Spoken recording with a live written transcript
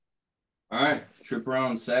All right, trip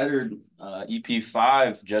around Saturn,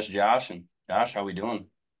 EP5, just Joshin. Josh, how we doing?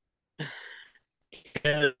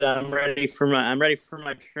 Good. I'm ready for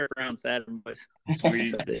my trip around Saturn, boys.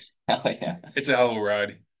 Sweet. Excited. Hell yeah. It's a hell of a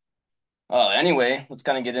ride. Anyway, let's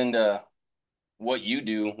kind of get into what you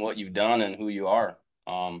do, what you've done, and who you are.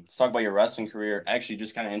 Let's talk about your wrestling career. Actually,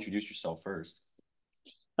 just kind of introduce yourself first.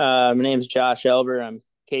 My name's Josh Alber. I'm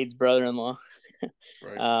Cade's brother-in-law.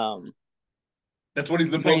 Right. Um, That's what he's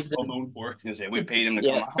the most raised well in known for. I was gonna say we paid him to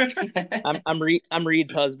yeah. come out. I'm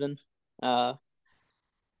Reed's husband. Uh,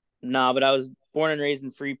 nah, but I was born and raised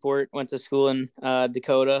in Freeport. Went to school in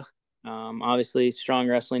Dakota. Obviously, strong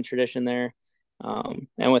wrestling tradition there.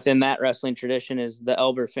 And within that wrestling tradition is the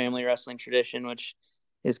Elber family wrestling tradition, which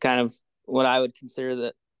is kind of what I would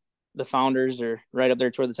consider the founders, or right up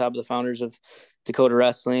there toward the top of the founders of Dakota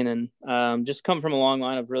wrestling, and just come from a long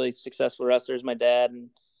line of really successful wrestlers. My dad and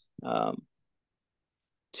um,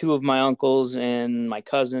 two of my uncles and my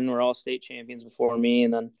cousin were all state champions before me,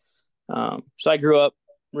 and then so I grew up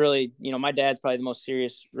really. My dad's probably the most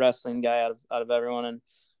serious wrestling guy out of everyone,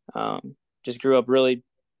 and just grew up really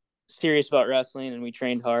serious about wrestling, and we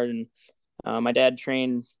trained hard. And my dad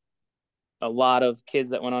trained a lot of kids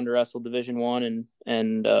that went on to wrestle Division 1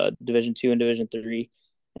 and Division 2 and Division 3,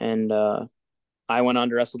 and I went on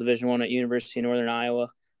to wrestle Division 1 at University of Northern Iowa.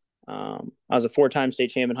 I was a four-time state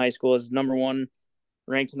champion in high school. I was number one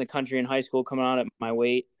ranked in the country in high school coming out at my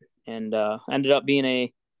weight, and ended up being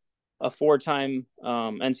a four-time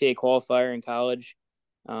NCAA qualifier in college.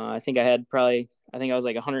 I think I was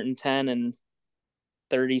like 110 and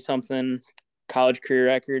 30 something college career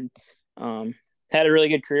record. Um, Had a really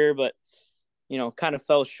good career, but kind of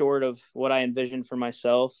fell short of what I envisioned for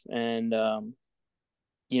myself. And,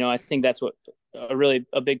 I think that's what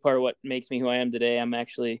a big part of what makes me who I am today.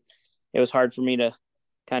 It was hard for me to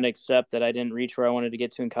kind of accept that I didn't reach where I wanted to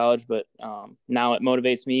get to in college, but now it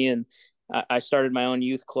motivates me. And I started my own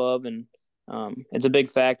youth club, and it's a big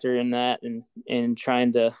factor in that, and in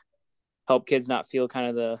trying to help kids not feel kind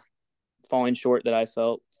of the falling short that I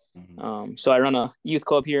felt. Mhm. So I run a youth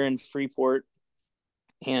club here in Freeport,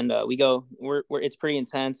 and it's pretty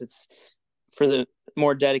intense. It's for the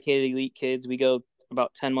more dedicated elite kids. We go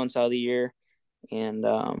about 10 months out of the year, and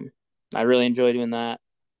I really enjoy doing that.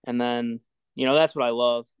 And then that's what I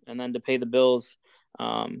love. And then to pay the bills,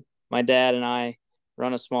 my dad and I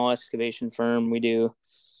run a small excavation firm. We do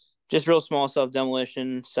just real small stuff: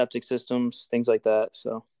 demolition, septic systems, things like that.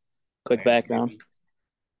 So quick background. Landscaping.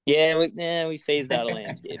 Yeah, we phased out of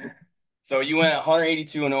landscaping. So you went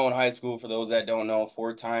 182 and 0 in high school. For those that don't know,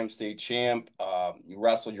 four-time state champ. You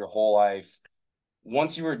wrestled your whole life.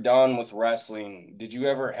 Once you were done with wrestling, did you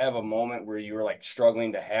ever have a moment where you were like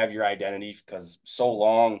struggling to have your identity because so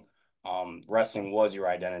long wrestling was your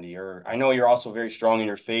identity? Or I know you're also very strong in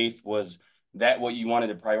your faith. Was that what you wanted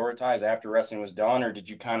to prioritize after wrestling was done, or did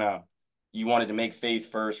you kind of you wanted to make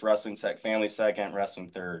faith first, wrestling family second, wrestling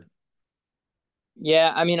third?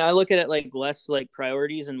 Yeah, I mean, I look at it like less like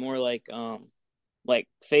priorities and more like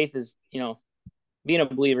faith is, being a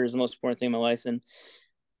believer is the most important thing in my life, and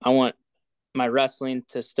I want my wrestling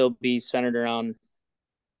to still be centered around,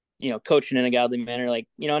 coaching in a godly manner, like,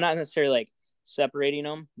 not necessarily like separating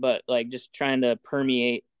them, but like just trying to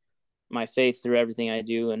permeate my faith through everything I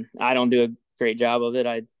do. And I don't do a great job of it.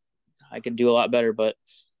 I could do a lot better, but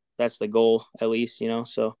that's the goal at least,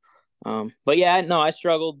 so but yeah, no, I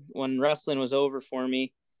struggled when wrestling was over for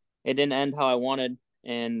me. It didn't end how I wanted,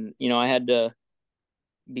 and I had to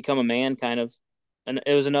become a man kind of, and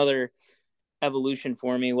it was another evolution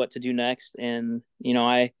for me what to do next. And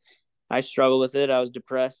I struggled with it. I was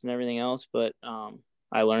depressed and everything else, but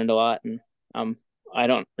I learned a lot, and I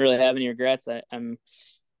don't really have any regrets. I'm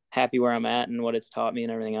happy where I'm at and what it's taught me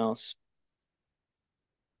and everything else.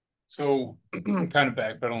 So, kind of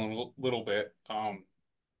backpedaling a little bit.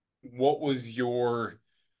 What was your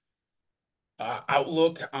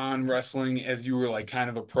outlook on wrestling as you were like kind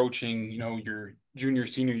of approaching, your junior,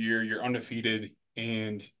 senior year? You're undefeated,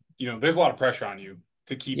 and there's a lot of pressure on you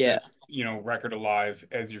to keep Yeah. this, record alive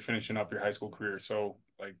as you're finishing up your high school career. So,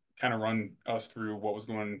 like, kind of run us through what was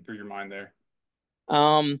going through your mind there.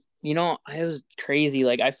 It was crazy.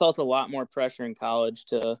 Like I felt a lot more pressure in college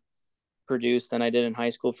to produce than I did in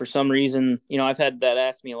high school. For some reason, I've had that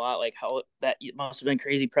asked me a lot, like how that must have been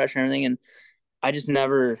crazy pressure and everything. And I just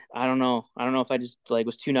never, I don't know. I don't know if I just like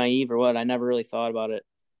was too naive or what. I never really thought about it.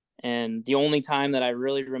 And the only time that I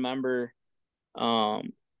really remember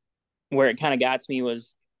um, where it kind of got to me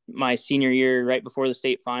was my senior year, right before the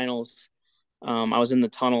state finals. I was in the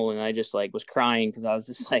tunnel and I just like was crying because I was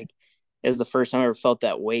just like, it was the first time I ever felt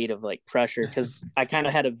that weight of like pressure because I kind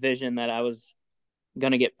of had a vision that I was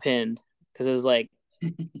gonna get pinned, because it was like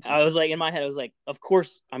I was like in my head I was like, of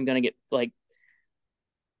course I'm gonna get pinned.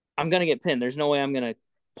 There's no way I'm gonna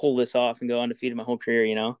pull this off and go undefeated my whole career,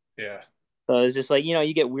 you know. Yeah. So it's just like,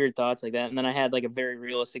 you get weird thoughts like that. And then I had like a very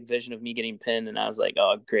realistic vision of me getting pinned, and I was like,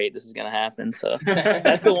 oh, great, this is going to happen. So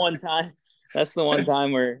that's the one time, that's the one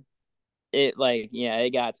time where it like, yeah, it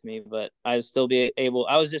got to me, but I was still be able,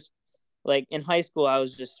 I was just like in high school, I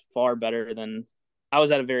was just far better than I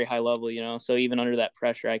was at a very high level, you know? So even under that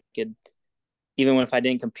pressure, I could, even if I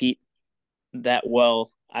didn't compete that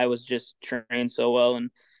well, I was just trained so well and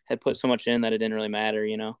had put so much in that it didn't really matter,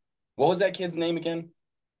 you know? What was that kid's name again?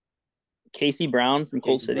 Casey Brown from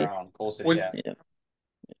Coal Casey City. Brown, Coal City. Was Yeah.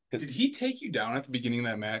 Yeah. did he take you down at the beginning of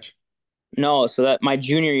that match? No, so that my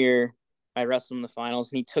junior year, I wrestled in the finals,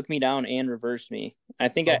 and he took me down and reversed me. I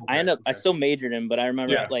think Oh, I okay, ended up I okay. still majored him, but I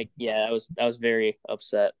remember Yeah. like yeah, I was very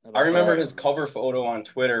upset I about remember that. his cover photo on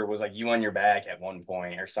Twitter was like you on your back at one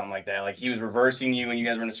point or something like that. Like he was reversing you and you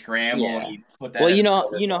guys were in a scramble and Yeah. he put Well, that as a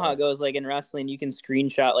cover you know how photo. it goes. Like in wrestling, you can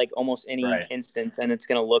screenshot like almost any Right. instance, and it's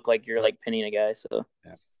gonna look like you're like pinning a guy. So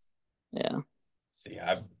Yeah. yeah. See,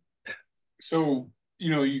 I So,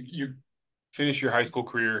 you finish your high school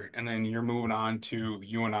career and then you're moving on to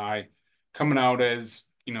UNI, coming out as,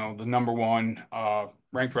 the number one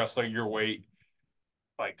ranked wrestler at your weight,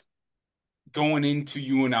 like going into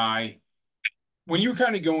UNI. When you were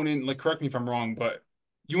kind of going in, like correct me if I'm wrong, but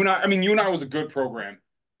UNI, I mean UNI was a good program,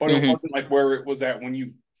 but it Hmm. wasn't like where it was at when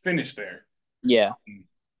you finished there. Yeah.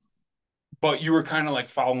 But you were kind of like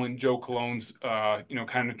following Joe Cologne's,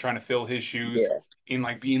 kind of trying to fill his shoes Yeah. in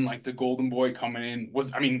like being like the golden boy coming in.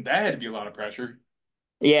 I mean, that had to be a lot of pressure.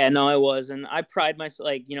 Yeah. No, I was, and I pride myself.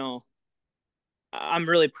 Like I'm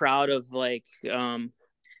really proud of like kind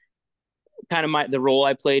of the role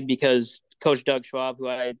I played because Coach Doug Schwab, who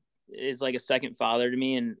I is like a second father to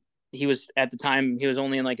me, and he was at the time he was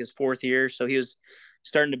only in like his fourth year, so he was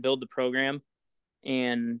starting to build the program,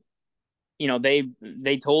 and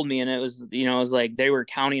they told me, and it was like they were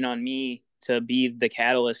counting on me to be the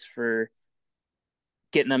catalyst for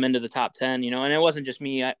getting them into the top 10, and it wasn't just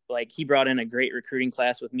me. Like he brought in a great recruiting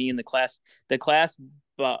class with me, and the class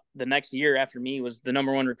but the next year after me was the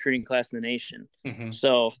number one recruiting class in the nation. Hmm.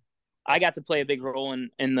 So I got to play a big role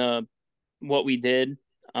in the what we did.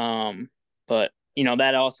 But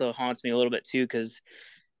that also haunts me a little bit too because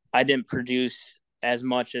I didn't produce as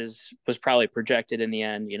much as was probably projected in the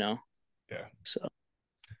end. Yeah. So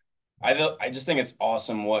I just think it's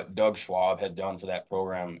awesome what Doug Schwab has done for that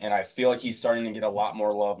program. And I feel like he's starting to get a lot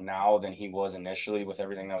more love now than he was initially with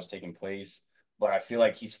everything that was taking place. But I feel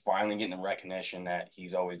like he's finally getting the recognition that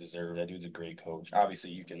he's always deserved. That dude's a great coach. Obviously,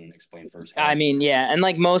 you can explain I firsthand. mean, yeah, and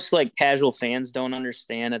like most like casual fans don't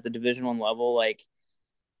understand at the Division 1 level, like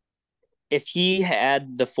if he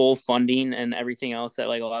had the full funding and everything else that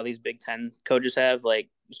like a lot of these Big 10 coaches have, like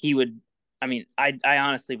he would. I mean, I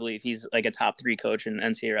honestly believe he's like a top 3 coach in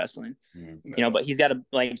NCAA wrestling. That's But awesome. he's got to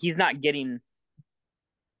like he's not getting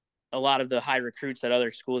a lot of the high recruits that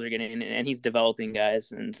other schools are getting, and he's developing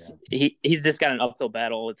guys, and Yeah. he's just got an uphill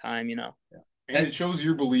battle all the time. Yeah. And it shows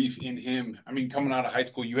your belief in him. I mean, coming out of high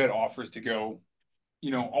school, you had offers to go,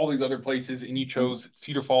 all these other places, and you chose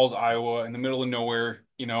Cedar Falls, Iowa, in the middle of nowhere,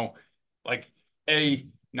 like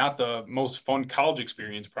not the most fun college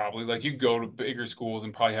experience, probably. Like you go to bigger schools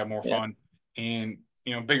and probably have more Yeah. fun and,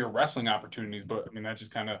 bigger wrestling opportunities. But I mean, that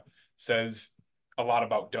just kind of says a lot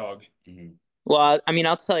about Doug. Mhm. Well, I mean,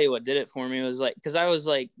 I'll tell you what did it for me was like because I was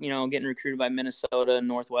like getting recruited by Minnesota and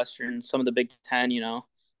Northwestern, some of the Big 10, and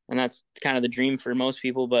that's kind of the dream for most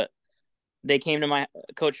people. But they came to my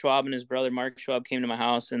Coach Schwab and his brother Mark Schwab came to my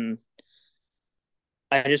house, and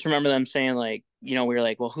I just remember them saying like, we were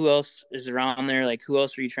like, well, who else is around there? Like, who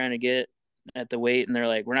else are you trying to get at the weight? And they're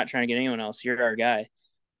like, we're not trying to get anyone else. You're our guy.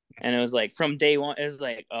 And it was like from day one, it was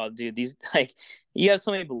like, oh, dude, these like you have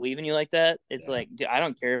somebody believe in you like that. It's Yeah. like, dude, I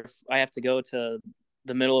don't care if I have to go to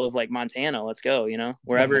the middle of like Montana. Let's go,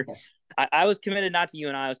 wherever. I was committed not to you,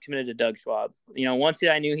 and I was committed to Doug Schwab. Once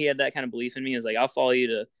I knew he had that kind of belief in me, I was like, I'll follow you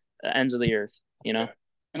to the ends of the earth. Yeah.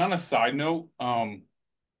 And on a side note,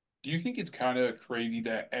 do you think it's kind of crazy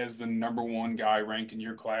that as the number one guy ranked in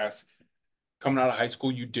your class coming out of high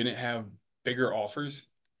school, you didn't have bigger offers?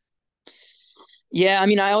 Yeah, I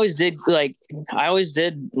mean, I always did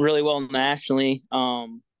really well nationally. I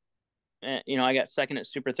got second at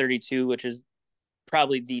Super 32, which is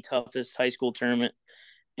probably the toughest high school tournament,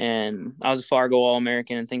 and I was a Fargo All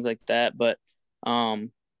American and things like that. But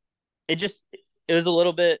um, it just it was a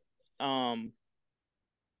little bit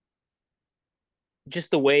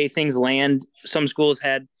just the way things land. Some schools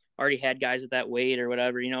had already had guys at that weight or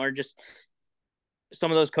whatever, or just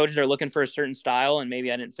some of those coaches are looking for a certain style, and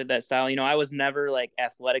maybe I didn't fit that style. I was never like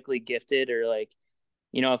athletically gifted, or like,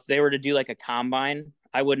 if they were to do like a combine,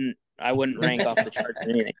 I wouldn't rank off the charts or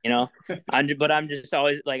anything. But I'm just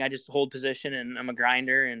always like, I just hold position and I'm a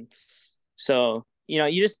grinder. And so,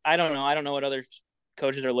 I don't know what other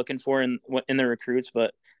coaches are looking for in their recruits,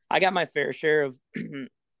 but I got my fair share of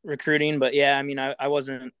recruiting. But yeah, I mean, I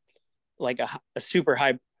wasn't like a super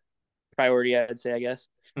high priority, I'd say, I guess.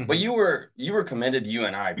 But you were committed to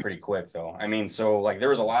UNI pretty quick though. I mean, so like there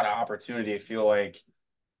was a lot of opportunity, I feel like,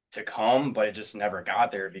 to come, but it just never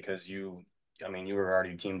got there because I mean, you were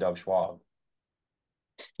already Team Doug Schwab.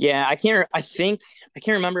 Yeah, I can't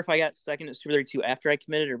remember if I got second at Super 32 after I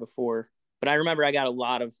committed or before, but I remember I got a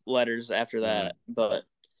lot of letters after Mhm. that. But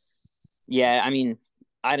yeah, I mean,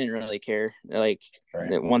 I didn't really care. Like,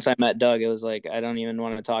 Right. once I met Doug, it was like I don't even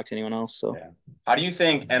want to talk to anyone else. So Yeah. How do you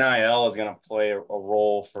think NIL is going to play a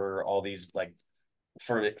role for all these, like,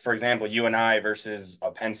 for example, UNI versus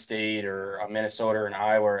a Penn State or a Minnesota or an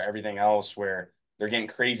Iowa or everything else, where they're getting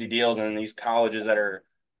crazy deals, and then these colleges that are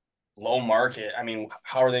low market. I mean,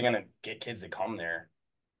 how are they going to get kids to come there?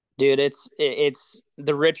 dude, it's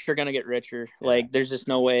the rich are gonna get richer. Yeah. Like, there's just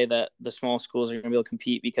no way that the small schools are gonna be able to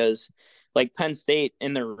compete, because like Penn State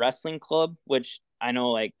in their wrestling club, which I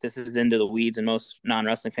know like this is into the weeds and most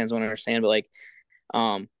non-wrestling fans won't understand, but like,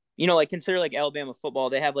 like consider like Alabama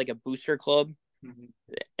football, they have like a booster club, Mhm.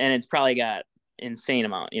 and it's probably got insane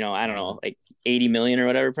amount, I don't Mhm. know, like 80 million or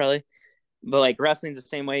whatever probably. But like wrestling's the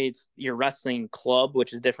same way. It's your wrestling club,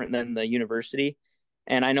 which is different than the university.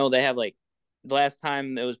 And I know they have like, the last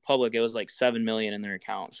time it was public, it was like 7 million in their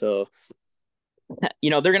account. So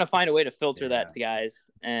they're gonna find a way to filter that Yeah. to guys,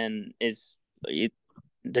 and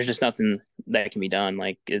there's just nothing that can be done.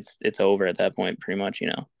 Like, it's over at that point, pretty much.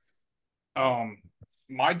 Um,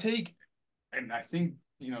 my take, and I think,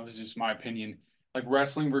 this is just my opinion, like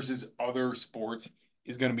wrestling versus other sports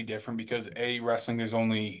is going to be different because wrestling,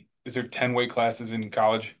 is there 10 weight classes in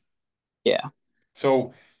college? Yeah.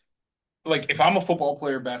 So, like, if I'm a football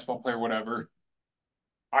player, basketball player, whatever,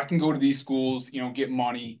 I can go to these schools, get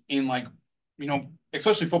money in like,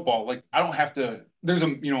 especially football. Like, I don't have to, there's a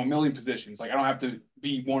million positions. Like, I don't have to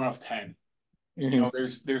be one of 10. Hmm.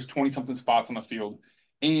 There's 20 something spots on the field.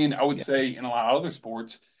 And I would Yeah. say in a lot of other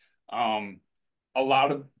sports, um, a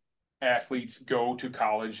lot of athletes go to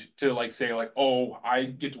college to like say like, oh, I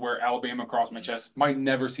get to wear Alabama across my chest, might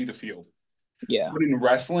never see the field. Yeah. But in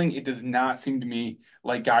wrestling, it does not seem to me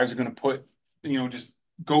like guys are going to just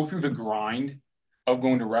go through the grind of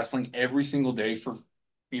going to wrestling every single day for,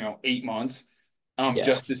 8 months, Yeah.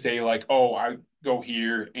 just to say like, oh, I go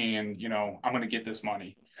here and, I'm going to get this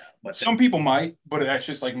money. But Some people might, but that's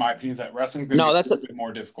just like my opinion is that wrestling's going to be No, a that's little bit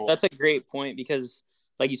more difficult. a great point, because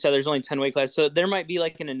like you said, there's only 10 weight classes. So there might be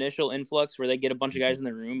like an initial influx where they get a bunch of guys in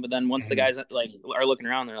the room, but then once the Mhm. guys like are looking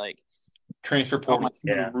around, they're like, Transfer how am I portal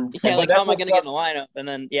through the yeah, roof. yeah, but like, how that's am I what going to get in the sucks. lineup? And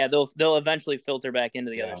then yeah, they'll eventually filter back into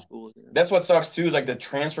the other Yeah. schools. That's what sucks too, is like the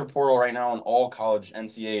transfer portal right now in all college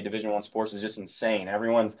NCAA Division I sports is just insane.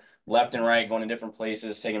 Everyone's left and right going to different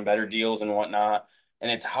places, taking better deals and whatnot. And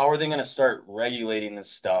it's how are they going to start regulating this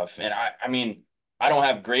stuff? And I mean, I don't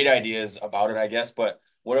have great ideas about it, I guess, but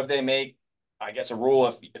what if they make, I guess, a rule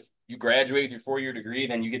if you graduate with your 4-year degree,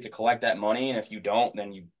 then you get to collect that money, and if you don't,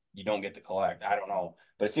 then you don't get to collect. I don't know,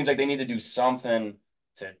 but it seems like they need to do something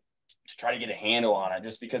to try to get a handle on it,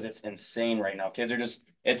 just because it's insane right now. Kids are just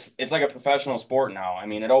it's like a professional sport now. I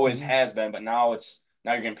mean, it always Mhm. has been, but now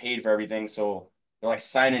you're getting paid for everything. So they're like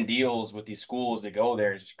signing deals with these schools to go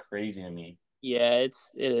there. It's just crazy to me. Yeah,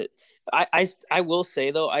 I will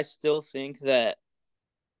say though, I still think that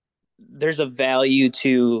there's a value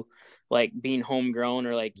to like being homegrown,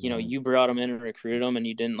 or like, Mhm. you brought them in and recruited them, and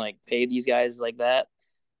you didn't like pay these guys like that.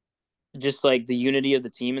 Just like the unity of the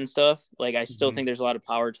team and stuff. Like, I still Mhm. think there's a lot of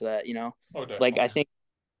power to that. Oh, Like, I definitely. think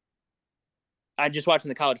I just watching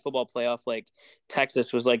the college football playoff, like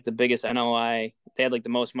Texas was like the biggest NLI. They had like the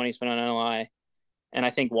most money spent on NLI. And I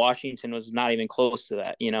think Washington was not even close to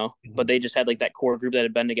that. But Mhm. they just had like that core group that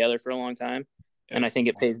had been together for a long time. And I think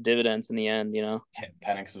it Absolutely. pays dividends in the end.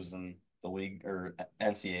 Penix was in the league or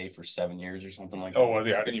NCAA for 7 years or something like Oh, that. well,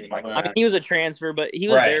 yeah, I didn't even know Michael I mean, that. he was Penix. a transfer, but Right. he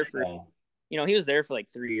was there for like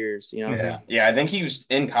 3 years. Mhm. Yeah. Yeah. I think he was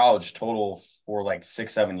in college total for like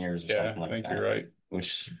 6, 7 years or Yeah, something I like think you're that. right.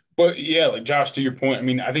 Which But yeah, like Josh, to your point, I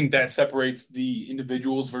mean, I think that separates the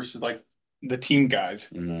individuals versus like the team guys.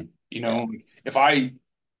 mhm. Yeah. If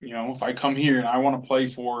I come here and I want to play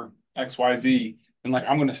for XYZ, then like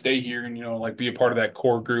I'm gonna stay here and like be a part of that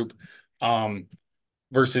core group, um,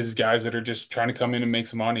 versus guys that are just trying to come in and make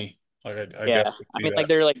some money. Like I Yeah. definitely I see mean, like,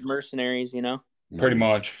 that they're like mercenaries. pretty Mhm.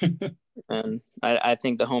 much. And I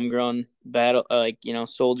think the homegrown battle,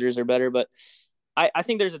 soldiers are better. But I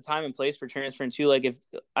think there's a time and place for transferring too. Like if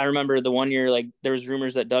I remember the one year, like there was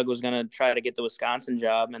rumors that Doug was gonna try to get the Wisconsin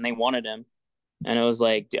job, and they wanted him. And it was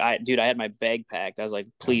like, I had my bag packed. I was like,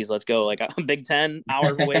 please, let's go. Like a Big Ten,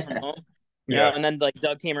 hour away from home, Yeah. And then like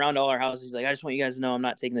Doug came around to all our houses. He's like, I just want you guys to know I'm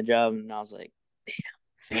not taking the job. And I was like,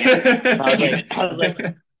 I was like, I was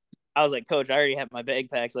like, I was like, Coach, I already have my bag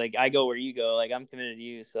packs. Like, I go where you go. Like, I'm committed to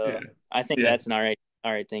you. Yeah. So I think Yeah. that's an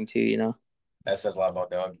all right thing too. That says a lot about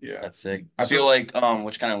Doug. Yeah. That's sick. I feel like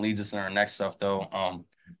which kind of leads us in our next stuff though.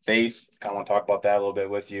 Faith, kind of want to talk about that a little bit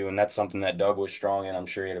with you, and that's something that Doug was strong in. I'm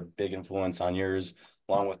sure he had a big influence on yours,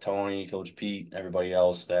 along with Tony, Coach Pete, everybody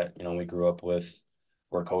else that we grew up with,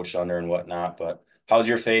 were coached under and whatnot. But how's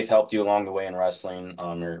your faith helped you along the way in wrestling,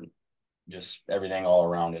 or just everything all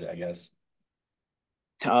around it, I guess?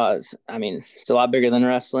 I mean, it's a lot bigger than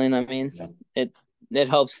wrestling. I mean, Yeah. it it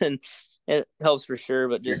helps and it helps for sure.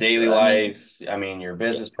 But Your just, daily I mean, life, I mean, your yeah.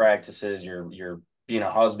 business practices, your being a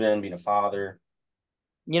husband, being a father.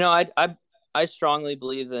 I strongly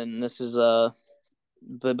believe in this is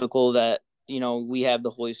biblical that we have the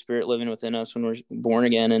Holy Spirit living within us when we're born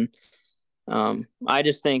again, and I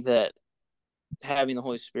just think that having the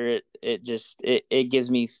Holy Spirit, it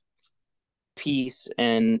gives me peace,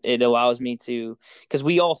 and it allows me to, because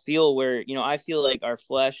we all feel where I feel like our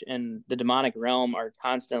flesh and the demonic realm are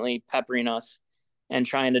constantly peppering us and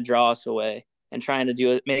trying to draw us away and trying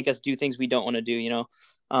to make us do things we don't want to do.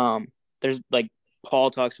 There's like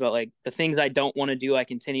Paul talks about, like, the things I don't want to do I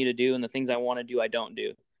continue to do, and the things I want to do I don't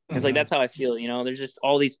do. It's like, Mhm. that's how I feel. There's just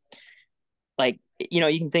all these, like, you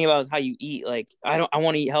can think about how you eat. Like, I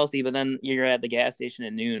want to eat healthy, but then you're at the gas station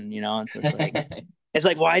at noon. It's just like, it's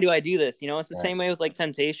like, why do I do this? It's the Right. same way with like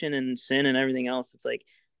temptation and sin and everything else. It's like,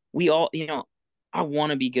 we all, I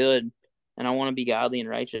want to be good and I want to be godly and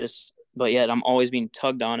righteous, but yet I'm always being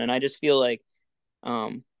tugged on. And I just feel like,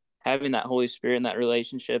 um, having that Holy Spirit in that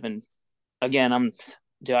relationship. And again,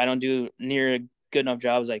 I don't do near a good enough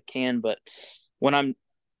job as I can, but when I'm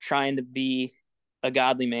trying to be a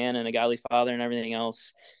godly man and a godly father and everything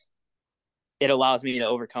else, it allows me to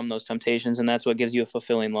overcome those temptations, and that's what gives you a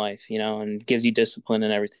fulfilling life, and gives you discipline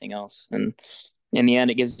and everything else, and in the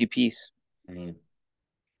end it gives you peace. Mhm.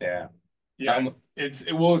 Yeah. Yeah. It's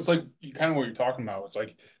like kind of what you're talking about. It's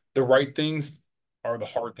like the right things are the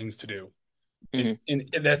hard things to do.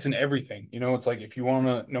 Mm-hmm. That's in everything. It's like if you want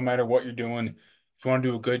to, no matter what you're doing, if you want to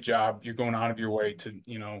do a good job, you're going out of your way to,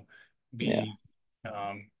 Yeah. be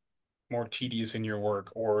more tedious in your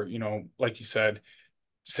work, or, like you said,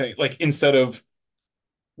 say like instead of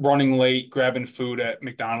running late, grabbing food at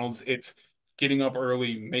McDonald's, it's getting up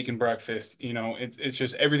early, making breakfast. It's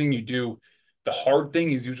just everything you do. The hard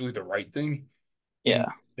thing is usually the right thing, and Yeah.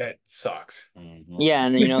 that sucks. Mhm. Yeah.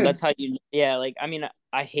 And that's how yeah, like, I mean,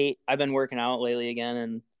 I've been working out lately again,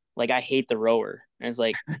 and like, I hate the rower. And it's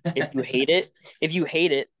like, if you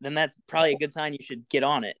hate it, then that's probably a good sign you should get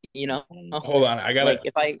on it. Hold on, Like,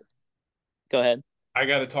 if I go ahead. I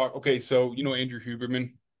gotta talk. Okay, so Andrew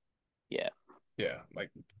Huberman, Yeah. yeah, like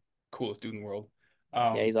coolest dude in the world.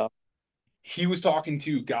 Yeah, Um, he's off. he was talking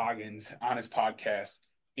to Goggins on his podcast,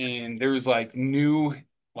 and there was like new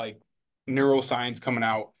like neuroscience coming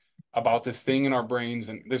out about this thing in our brains,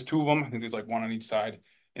 and there's two of them. I think there's like one on each side,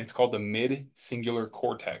 and it's called the mid-singular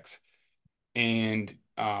cortex. And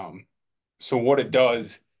so what it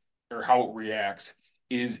does, or how it reacts,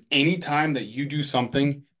 is anytime that you do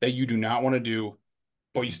something that you do not want to do,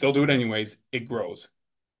 but you still do it anyways, it grows.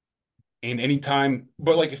 And anytime,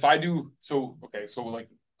 but like if I do, so okay, so like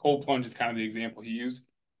cold plunge is kind of the example he used.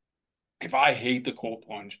 If I hate the cold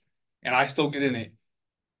plunge and I still get in it,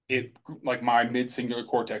 it like my mid-singular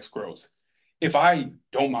cortex grows. If I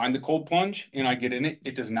don't mind the cold plunge and I get in it,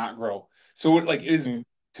 it does not grow. So it is, Mm.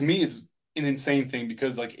 to me, is an insane thing,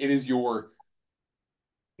 because like it is your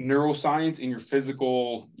neuroscience and your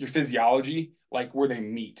physiology, like where they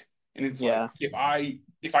meet. And it's like Yeah.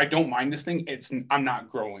 if I don't mind this thing, I'm not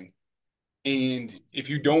growing. And if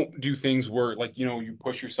you don't do things where like, you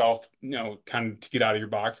push yourself, kind of to get out of your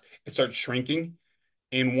box, it starts shrinking.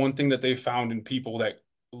 And one thing that they found in people that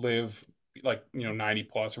live like, 90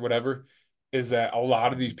 plus or whatever, is that a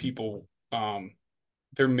lot of these people,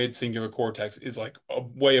 their mid-singular cortex is like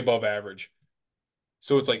way above average.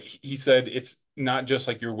 So it's like he said, it's not just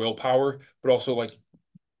like your willpower, but also like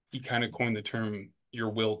he kind of coined the term your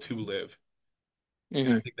will to live. And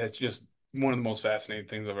I Hmm. think that's just one of the most fascinating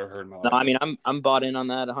things I've ever heard in my No, life. I mean, I'm bought in on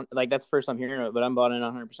that. Like, that's the first I'm hearing it, but I'm bought in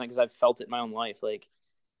 100% because I've felt it in my own life. Like,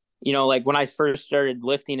 like when I first started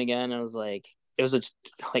lifting again, it was a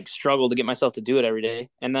like struggle to get myself to do it every day.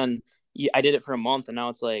 And then I did it for a month, and now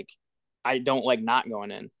it's like I don't like not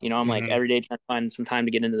going in. I'm like Hmm. every day trying to find some time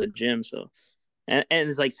to get into the gym. So, and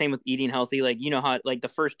it's like same with eating healthy. Like, how like the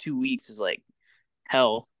first 2 weeks is like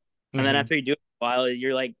hell. And then Hmm. after you do it a while,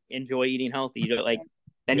 you're like, enjoy eating healthy. You don't like,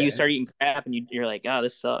 then you Yeah, start eating crap and you're like, oh,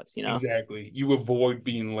 this sucks. exactly. You avoid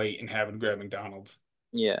being late and having to grab McDonald's.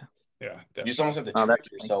 Yeah. Yeah, You just almost definitely. have to Oh, trick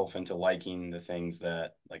definitely. yourself into liking the things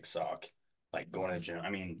that like suck, like going to the gym. I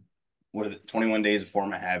mean, what are the 21 days of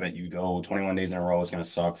form a habit? You go 21 days in a row, it's gonna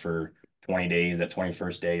suck for 20 days. That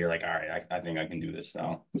 21st day, you're like, all right, I think I can do this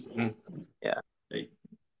now. Mhm. Yeah. Hey,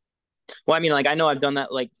 Well, I mean, like, I know I've done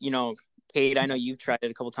that. Like, Kate, I know you've tried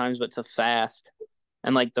it a couple times, but to fast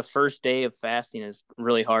and like the first day of fasting is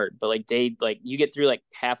really hard. But like you get through like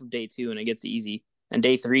half of day 2 and it gets easy. And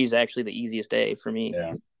day 3 is actually the easiest day for me.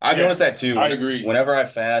 yeah, I've Yeah, noticed that too. I agree. Whenever I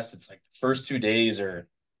fast, it's like the first 2 days are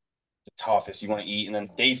the toughest. You want to eat, and then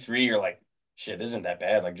day 3, you're like, shit, this isn't that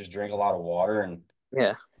bad. Like, just drink a lot of water and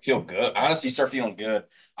Yeah, feel good. Honestly, start feeling good.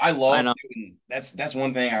 I I love know. doing that's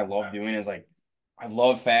one thing I love doing is like I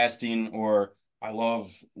love fasting or I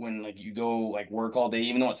love when like you go like work all day,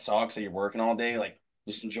 even though it sucks that you're working all day, like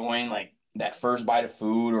just enjoying like that first bite of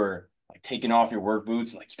food or like taking off your work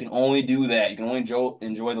boots. Like you can only do that. You can only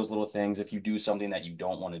enjoy those little things if you do something that you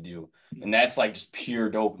don't want to do. And that's like just pure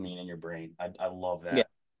dopamine in your brain. I love Yeah. that.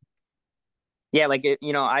 Yeah, like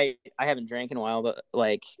I haven't drank in a while, but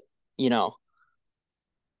like, you know,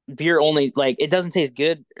 beer only like it doesn't taste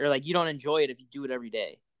good or like you don't enjoy it if you do it every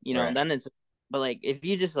day. Right. Then it's but like if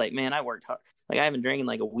you just like, man, I worked hard. Like I haven't drank in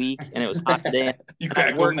like a week and it was hot today You and I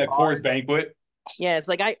crack open worked that Coors hard. Banquet. Yeah, it's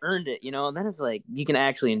like I earned it. And then it's like you can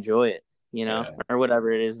actually enjoy it, Yeah. or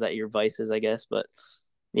whatever it is that your vice is, I guess. But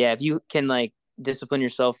yeah, if you can like discipline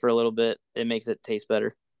yourself for a little bit, it makes it taste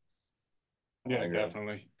better. I Yeah, agree.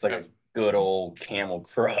 definitely. It's like a good old Camel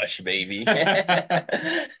Crush, baby.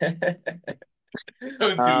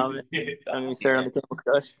 Oh, Um, dude. Yeah. I'm gonna start on the Camel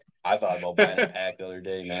Crush. I thought about buying a pack the other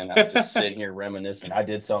day, man. I was just sitting here reminiscing. I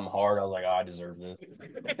did something hard. I was like, oh, I deserve this.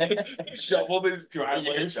 Shoveled his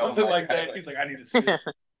driveway Yeah, or shoveled something my like that. driveway. He's like, I need to sit.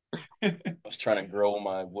 I was trying to grow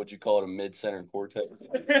my, what you call it, a mid-center cortex.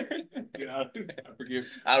 Yeah, I forget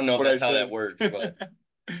I don't know if what I that's how said. that works, but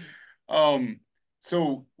Um,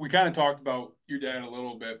 so we kind of talked about your dad a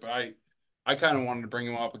little bit, but I kind of wanted to bring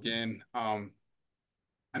him up again.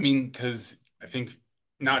 I mean, because I think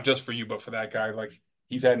not just for you, but for that guy, like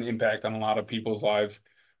he's had an impact on a lot of people's lives.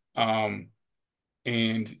 Um,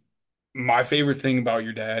 and my favorite thing about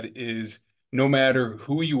your dad is no matter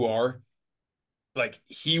who you are, like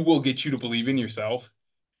he will get you to believe in yourself.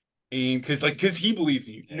 And because he believes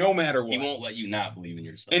in you yeah. no matter He what. won't let you not believe in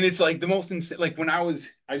yourself. And it's like the most insane. Like when I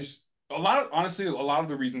just a lot of honestly, a lot of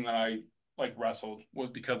the reason that I like wrestled was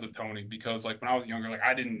because of Tony. Because like when I was younger, like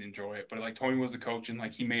I didn't enjoy it, but like Tony was the coach and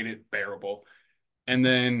like he made it bearable. And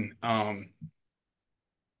then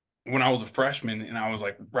when I was a freshman and I was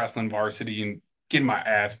like wrestling varsity and getting my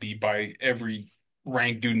ass beat by every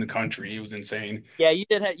ranked dude in the country, it was insane. Yeah, you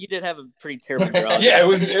did have a pretty terrible draw Yeah, there. it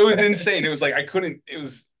was insane. It was like I couldn't. It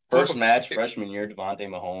was flip First a, match it, freshman year, Devontae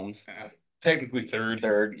Mahomes. technically third,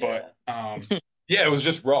 Third, yeah. but yeah, it was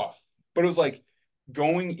just rough. But it was like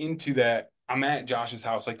going into that. I'm at Josh's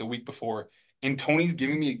house like the week before, and Tony's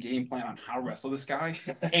giving me a game plan on how to wrestle this guy.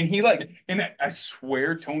 And he like, and I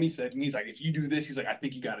swear Tony said to me, he's like, if you do this, he's like, I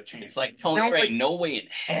think you got a chance. It's like Tony, And I was right? like, No way in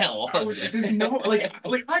hell. I was there's no like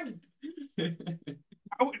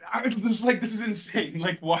I was just like, this is insane.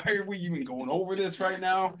 Like, why are we even going over this right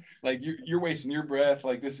now? Like, you're wasting your breath.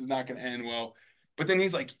 Like, this is not going to end well. But then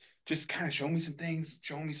he's like, just kind of show me some things.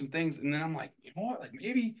 And then I'm like, you know what? Like,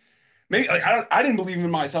 maybe like I didn't believe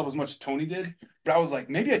in myself as much as Tony did, but I was like,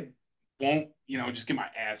 maybe I won't, just get my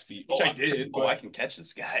ass beat, which I did. Oh, I But can catch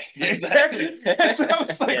this guy. exactly. So I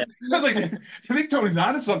was like, Yeah. I think Tony's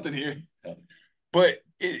onto something here. But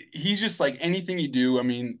he's just like anything you do. I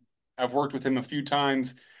mean, I've worked with him a few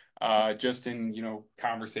times, just in,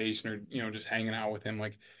 conversation or, just hanging out with him.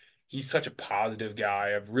 Like he's such a positive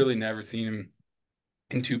guy. I've really never seen him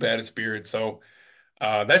in too bad a spirit. So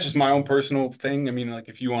that's just my own personal thing. I mean, like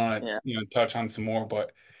if you want to, Yeah. touch on some more,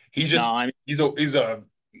 but he's No, just I mean, he's a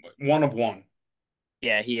one of one.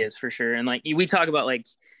 yeah, he is for sure. And like we talk about like,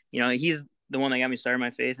 he's the one that got me started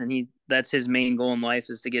my faith and that's his main goal in life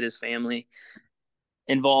is to get his family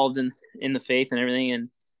involved in the faith and everything. And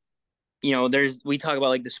we talk about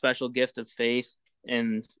like the special gift of faith,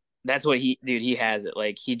 and that's what he has it.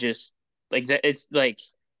 Like he just like it's like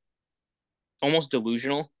almost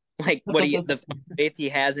delusional. Like what the faith he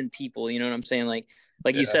has in people. You know what I'm saying? Like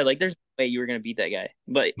you Yeah. said, like there's no way you were gonna beat that guy.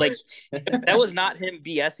 But like that was not him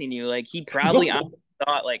BSing you. Like he probably No.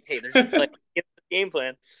 thought like, hey, there's like game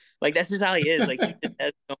plan. Like that's just how he is. Like he just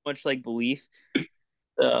has so much like belief.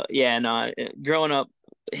 Yeah, no, growing up,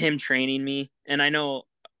 him training me, and I know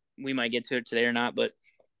we might get to it today or not, but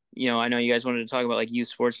I know you guys wanted to talk about like youth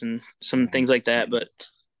sports and some Mhm. things like that, but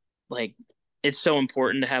like it's so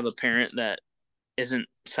important to have a parent that isn't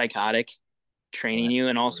psychotic training Right. you,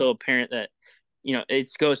 and also a parent that it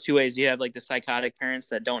goes two ways. You have like the psychotic parents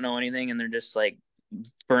that don't know anything and they're just like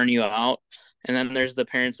burn you out, and then there's the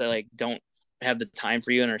parents that like don't have the time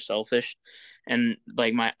for you and are selfish. And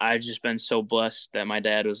like I've just been so blessed that my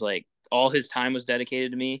dad was like all his time was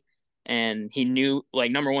dedicated to me, and he knew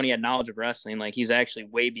like number one he had knowledge of wrestling. Like he's actually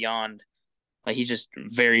way beyond, like he's just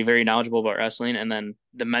very very knowledgeable about wrestling, and then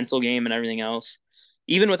the mental game and everything else.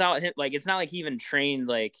 Even without him, like it's not like he even trained.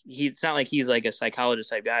 Like it's not like he's like a psychologist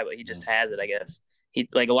type guy, but he just has it, I guess. He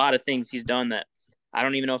like a lot of things he's done that I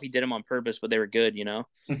don't even know if he did them on purpose, but they were good.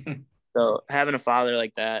 So having a father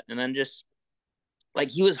like that, and then just like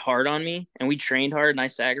he was hard on me, and we trained hard, and I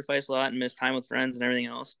sacrificed a lot and missed time with friends and everything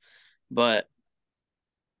else. But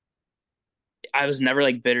I was never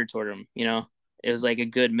like bitter toward him. It was like a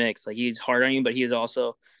good mix. Like he's hard on you, but he is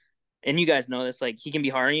also, and you guys know this, like he can be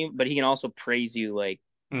hard on you, but he can also praise you like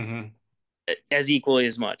Mm-hmm. as equally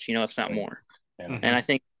as much, if not Right. more. Yeah. And I Mm-hmm.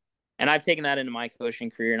 think, and I've taken that into my coaching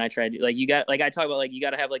career, and I tried to like you got like I talk about like you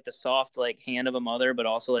got to have like the soft like hand of a mother, but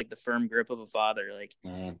also like the firm grip of a father. Like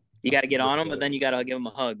Mhm. you got That's to a good get way on to them, put but it. then you got to give them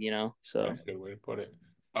a hug. So That's a good way to put it.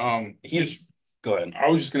 He, go ahead. I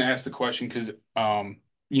was just gonna ask the question because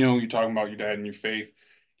you're talking about your dad and your faith,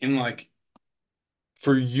 and like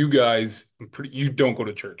for you guys, you don't go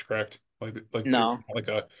to church, correct? Like there's no, like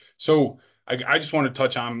a so I just want to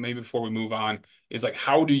touch on maybe before we move on is like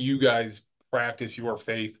how do you guys practice your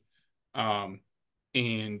faith, um,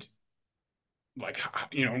 and like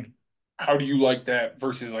how do you like that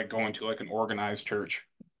versus like going to like an organized church?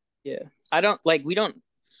 yeah, I don't like we don't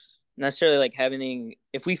necessarily like have anything.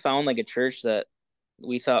 If we found like a church that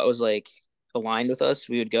we thought was like aligned with us,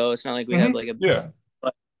 we would go. It's not like we have Hmm. like a Yeah.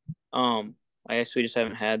 but, I guess we just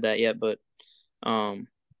haven't had that yet, but um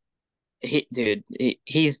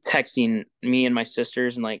he's texting me and my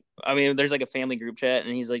sisters, and like I mean there's like a family group chat,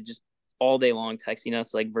 and he's like just all day long texting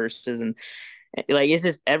us like verses, and like it's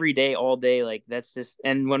just every day all day, like that's just.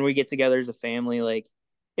 And when we get together as a family, like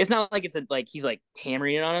it's not like it's like he's like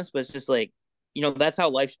hammering it on us, but it's just like that's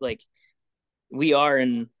how life like we are.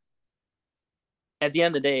 And at the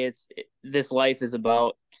end of the day, this life is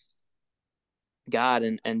about God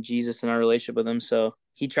and Jesus and our relationship with him. So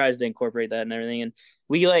he tries to incorporate that and everything. And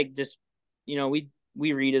we like just,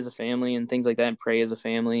 we read as a family and things like that, and pray as a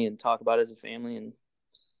family and talk about it as a family. And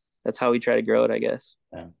that's how we try to grow it, I guess.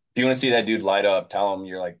 Yeah. If you want to see that dude light up, tell him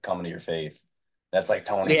you're like coming to your faith. That's like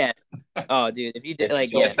Tony. Yeah. Oh, dude, if you did It's like,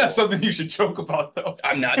 so yeah, That's not cool. something you should joke about, though.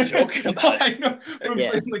 I'm not joking No, about I it. know. But I'm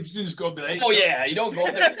yeah, saying, like, you just go be like, Oh yeah, you don't go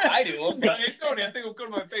up there. I do. hey, Tony, I think I'll go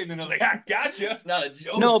to my face. And I was like, I gotcha. It's not a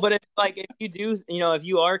joke. no, but if you do, if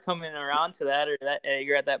you are coming around to that, or that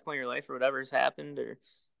you're at that point in your life or whatever's happened, or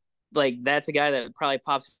like that's a guy that probably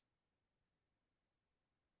pops.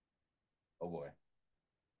 Oh boy.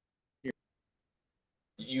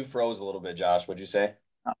 You froze a little bit, Josh. What'd you say?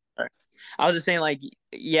 Sorry. I was just saying, like,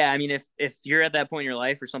 yeah, I mean, if you're at that point in your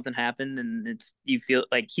life or something happened, and you feel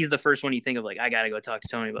like he's the first one you think of, like, I gotta go talk to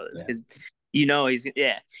Tony about this, Yeah. because he's,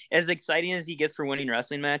 yeah, as exciting as he gets for winning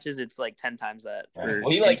wrestling matches, it's like 10 times that Yeah. for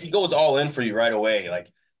Well, he goes all in for you right away.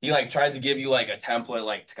 Like he like tries to give you like a template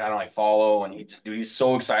like to kind of like follow, and he's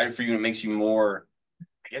so excited for you, and it makes you more.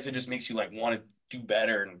 I guess it just makes you like want to do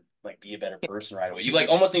better and like be a better person right away. You like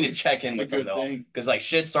almost need to check in with him though, because like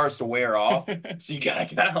shit starts to wear off. So you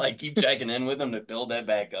gotta kind of like keep checking in with him to build that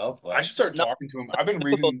back up. I But should start no, talking to him. I've been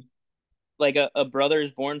typical, reading. like a brother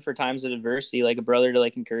is born for times of adversity, like a brother to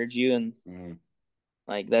like encourage you, and mm,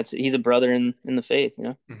 like he's a brother in the faith.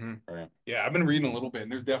 Hmm. right. Yeah, I've been reading a little bit,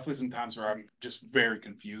 and there's definitely some times where I'm just very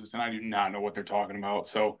confused, and I do not know what they're talking about.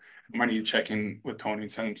 So I might need to check in with Tony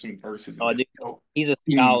and send him some verses and Oh, be like, dude, "Yo, he's a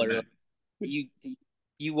you need scholar. that." Like, you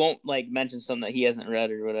you won't like mention something that he hasn't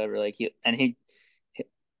read or whatever. Like he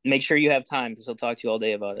make sure you have time, because he'll talk to you all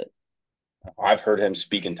day about it. I've heard him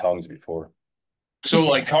speak in tongues before. So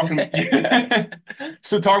like talking,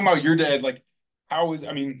 so talking about your dad, like how is,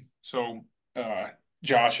 I mean, so uh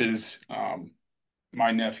Josh is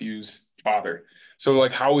my nephew's father. So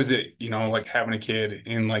like how is it, like having a kid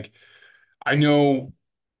and like I know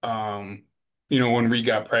um when Reed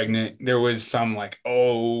got pregnant, there was some like,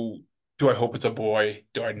 oh, do I hope it's a boy?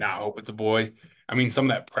 Do I not hope it's a boy? I mean, some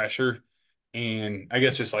of that pressure and I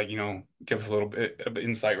guess just like, give us a little bit of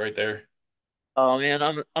insight right there. Oh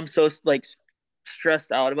man, I'm so like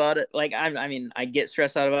stressed out about it. Like I mean, I get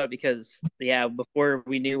stressed out about it because yeah, before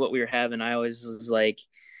we knew what we were having, I was like,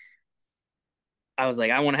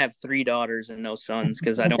 I want to have 3 daughters and no sons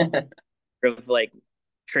because I don't of like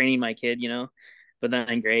training my kid, you know. But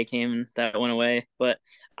then Gray came and that went away. But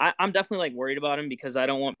I'm definitely like worried about him because I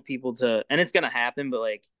don't want people to, and it's gonna happen. But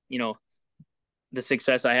like you know, the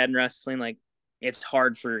success I had in wrestling, like it's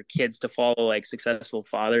hard for kids to follow like successful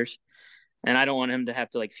fathers, and I don't want him to have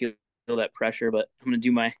to like feel that pressure. But I'm gonna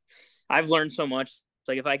do my. I've learned so much.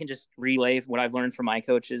 Like if I can just relay what I've learned from my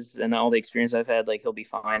coaches and all the experience I've had, like he'll be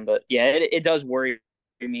fine. But yeah, it does worry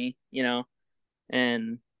me, you know,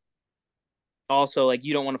 and also like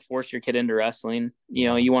you don't want to force your kid into wrestling. You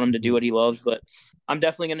know, you want him to do what he loves, but I'm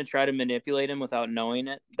definitely going to try to manipulate him without knowing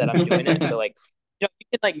it that I'm doing it. But like, you know, you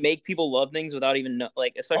can like make people love things without even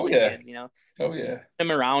like, Oh especially yeah. kids. You know, Oh yeah.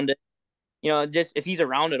 him around it. You know, just if he's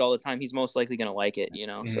around it all the time, he's most likely going to like it. You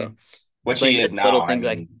know, so Mhm. Which like he there's is little now. I things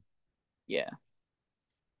mean, yeah,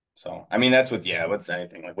 so I mean that's with yeah, what's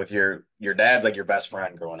anything like with your dad's like your best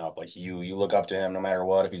friend growing up. Like you look up to him no matter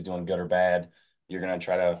what, if he's doing good or bad. You're gonna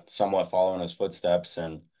try to somewhat follow in his footsteps,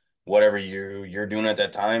 and whatever you're doing at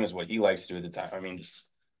that time is what he likes to do at the time. I mean, just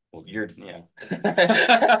well, you're yeah.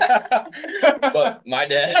 But my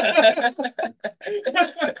dad,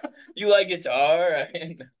 you like guitar?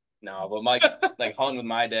 No, but Mike like hung with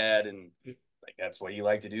my dad, and like that's what he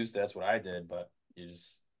liked to do. So that's what I did. But you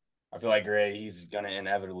just I feel like Gray, he's gonna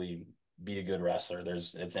inevitably be a good wrestler.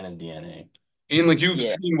 It's in his DNA. And like you've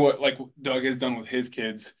yeah, seen what like Doug has done with his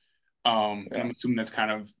kids. And yeah. I'm assuming that's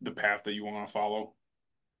kind of the path that you want to follow.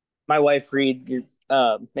 My wife Reed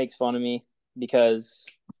makes fun of me because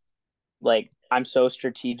like I'm so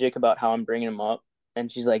strategic about how I'm bringing him up,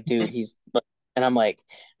 and she's like, "Dude, he's," and I'm like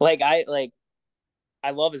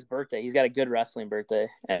I love his birthday. He's got a good wrestling birthday,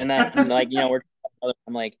 and then like you know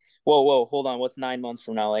I'm like, whoa, hold on, what's 9 months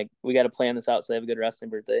from now? Like we got to plan this out so they have a good wrestling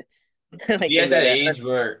birthday, Is like he at things like that that. age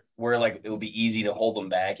where like it would be easy to hold him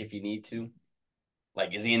back if you need to?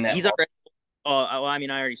 Like, is he in that He's mode? already. Oh, well, I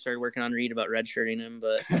mean, I already started working on Reed about redshirting him,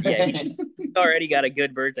 but yeah, he's already got a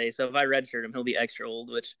good birthday. So if I redshirt him, he'll be extra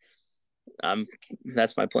old, which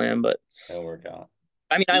that's my plan. But It'll work out.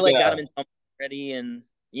 I mean, I Speaking like got him of, in already, and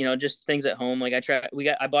you know, just things at home. Like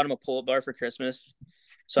I bought him a pull-up bar for Christmas,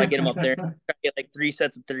 so I get him up there, try to get like 3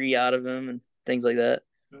 sets of 3 out of him and things like that.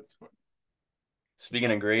 That's funny.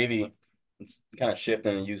 speaking of gravy, it's kind of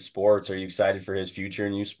shifting to youth sports. Are you excited for his future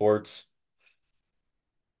in youth sports?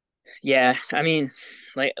 Yeah, I mean,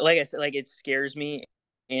 like I said, like it scares me,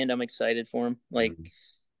 and I'm excited for him. Like Mhm.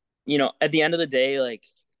 you know, at the end of the day, like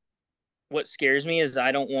what scares me is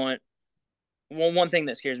I don't want. Well, one thing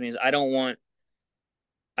that scares me is I don't want.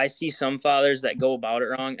 I see some fathers that go about it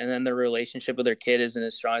wrong, and then their relationship with their kid isn't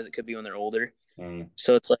as strong as it could be when they're older. Mm,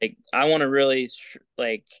 So it's like I want to really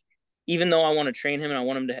like, even though I want to train him and I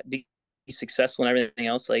want him to be successful and everything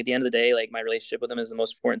else. Like at the end of the day, like my relationship with him is the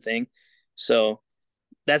most important thing. So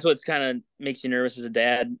that's what's kind of makes you nervous as a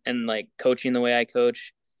dad and like coaching the way I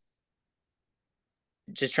coach.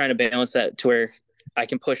 Just trying to balance that to where I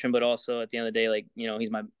can push him, but also at the end of the day, like you know,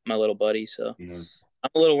 he's my little buddy. So mm, I'm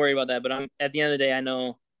a little worried about that. But I'm at the end of the day, I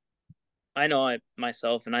know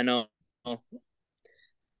myself, and I know I'm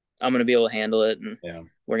gonna be able to handle it, and yeah,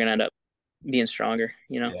 we're gonna end up being stronger.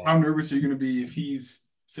 You know, yeah. How nervous are you going to be if he's,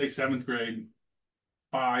 say, seventh grade,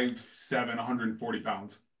 5'7", 140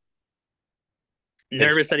 pounds? It's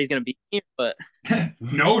nervous that he's gonna beat me, but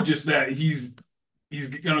No, just that he's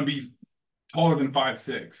going to be taller than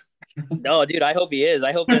 5'6". no, dude, I hope he is.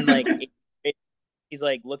 I hope in like he's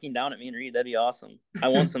like looking down at me and Reed. That'd be awesome. I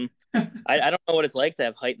want some. I don't know what it's like to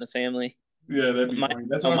have height in the family. Yeah, that'd be My funny.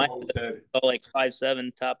 That's oh, what I've my always said. like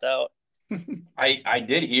 5'7" topped out. I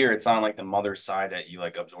did hear it's on like the mother's side that you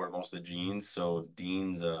like absorb most of the genes. So if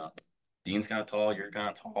Dean's kind of tall, you're kind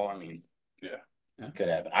of tall. I mean, Yeah, yeah, could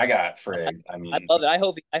happen. I got Frig. I I mean, love it.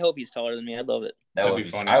 I hope he's taller than me. I love it. that that'd would be be.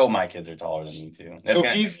 I funny. hope my kids are taller than me too. That's So if kind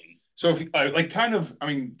of, he's so if like kind of, I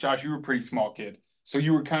mean, Josh, you were a pretty small kid, so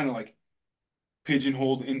you were kind of like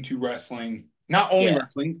pigeonholed into wrestling. Not only Yeah,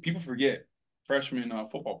 wrestling, people forget freshman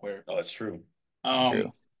football player. oh, that's true. Um,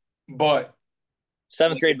 true. but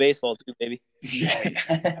Seventh like grade if baseball too, baby.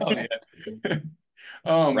 yeah, Oh yeah.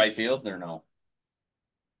 oh yeah. Right field or no?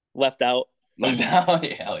 Left out. Left out.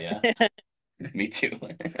 Hell yeah. Me too.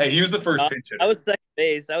 Hey, he was the first uh, pinch I hitter. was second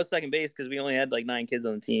base. I was second base because we only had like 9 kids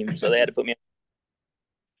on the team, so they had to put me.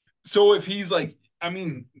 So if he's like, I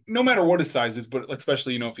mean, no matter what his size is, but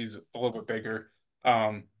especially if he's a little bit bigger,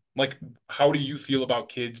 like how do you feel about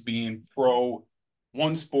kids being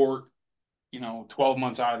one sport, 12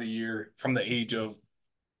 months out of the year from the age of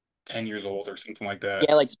 10 years old or something like that.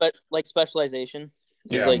 Yeah, like specialization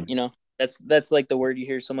is Yeah. like, that's like the word you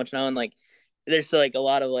hear so much now, and like there's like a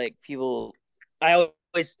lot of like people. I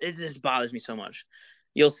always it just bothers me so much.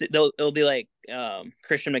 You'll see it'll be like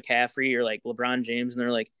Christian McCaffrey or like LeBron James, and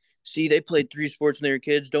they're like, see, they played 3 sports when they were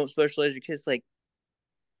kids. Don't specialize your kids. Like,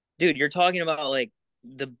 dude, you're talking about like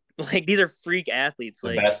the like these are freak athletes. The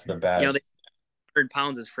Like, best, the they best. 100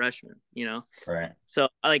 pounds as freshmen. Right. So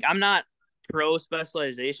like I'm not pro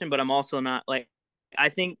specialization, but I'm also not like I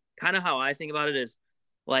think kind of how I think about it is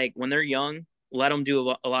like when they're young, let them do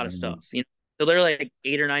a lot of Mhm. stuff. So they're like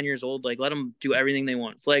 8 or 9 years old. Like let them do everything they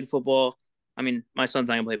want. Flag football. I mean, my son's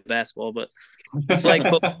not gonna play basketball, but flag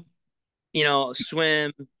football.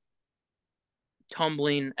 Swim,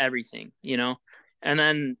 tumbling, everything. And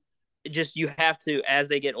then just you have to as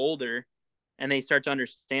they get older and they start to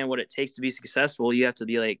understand what it takes to be successful. You have to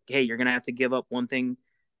be like, hey, you're gonna have to give up one thing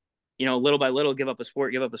little by little, give up a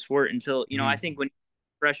sport until, I Mhm. think when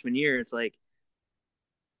freshman year, it's like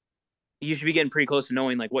you should be getting pretty close to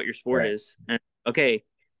knowing like what your sport Right. is. And okay,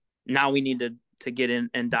 now we need to get in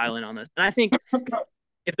and dial in on this. And I think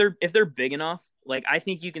if they're big enough, like I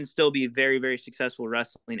think you can still be very, very successful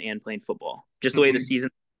wrestling and playing football, just the way the Mhm. season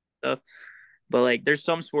stuff. But like there's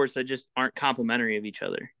some sports that just aren't complementary of each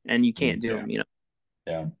other and you can't Mm. do Yeah. them.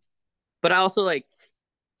 Yeah. But I also like,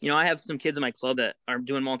 I have some kids in my club that are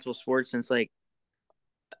doing multiple sports, and it's like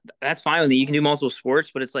that's fine with me. You can do multiple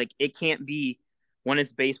sports, but it's like it can't be when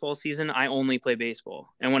it's baseball season. I only play baseball,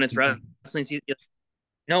 and when it's Mhm. wrestling season,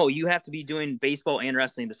 no, you have to be doing baseball and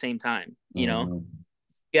wrestling at the same time. Mhm.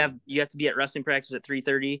 You have to be at wrestling practice at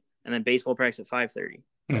 3:30, and then baseball practice at 5:30.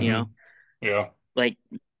 Mhm. Yeah. Like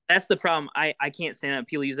that's the problem. I can't stand that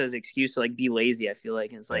people use that as an excuse to like be lazy. I feel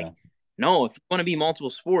like and it's like, Yeah. no, if you want to be multiple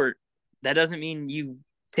sport, that doesn't mean you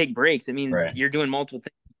take breaks. It means Right. you're doing multiple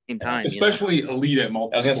things at the same Yeah. time. Especially elite at I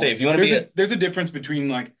multiple was gonna say, sports. if you want to There's be a a, there's a difference between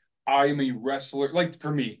like I'm a wrestler. Like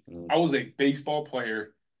for me, mm, I was a baseball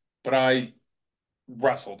player, but I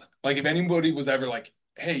wrestled. Like if anybody was ever like,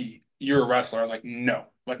 "Hey, you're a wrestler," I was like, "No."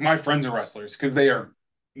 Like my friends are wrestlers because they are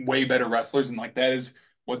way better wrestlers, and like that is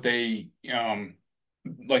what they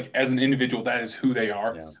like as an individual, that is who they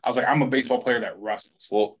are. yeah. I was like, I'm a baseball player that wrestles.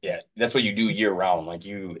 Well, yeah, that's what you do year round. Like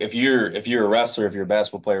if you're a wrestler, if you're a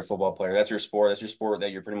basketball player, football player, that's your sport. That's your sport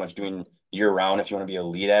that you're pretty much doing year round if you want to be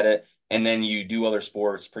elite at it. And then you do other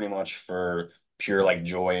sports pretty much for pure like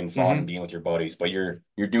joy and fun Hmm. being with your buddies. But you're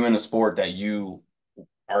doing a sport that you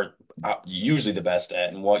are usually the best at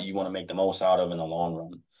and what you want to make the most out of in the long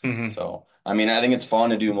run. Hmm. So, I mean, I think it's fun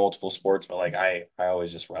to do multiple sports, but like I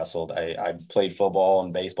always just wrestled. I played football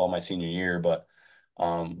and baseball my senior year, but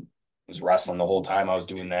was wrestling the whole time I was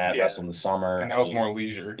doing that, Yeah. wrestling the summer. And I that was mean, more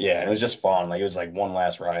leisure. yeah, and it was just fun. Like it was like one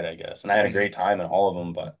last ride, I guess. And I had a Hmm. great time in all of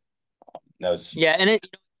them, but that was Yeah, and it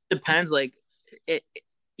depends. Like, it,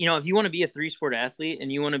 if you want to be a 3 sport athlete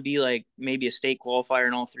and you want to be like maybe a state qualifier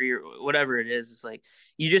in all three or whatever it is, it's like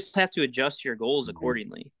you just have to adjust your goals mhm,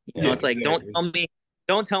 accordingly. Yeah, It's like exactly.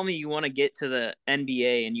 don't tell me you want to get to the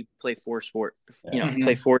NBA and you play 4 sport. yeah,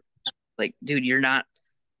 Play Hmm. 4. Like, dude, you're not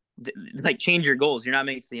like change your goals. You're not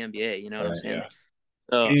making it to the NBA. You know what I'm right, saying? Yeah.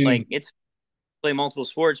 So like And it's play multiple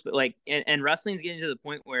sports, but like and wrestling's getting to the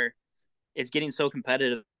point where it's getting so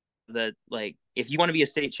competitive that like if you want to be a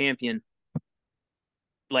state champion,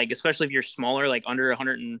 like especially if you're smaller, like under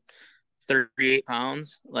 138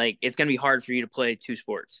 pounds, like it's gonna be hard for you to play 2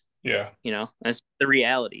 sports. yeah. That's the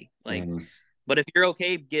reality. Like, mhm, but if you're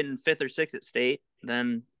okay getting fifth or sixth at state,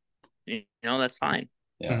 then that's fine.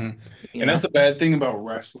 yeah, Hmm. You And that's know, the bad thing about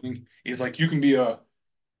wrestling is like you can be a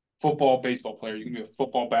football, baseball player, you can be a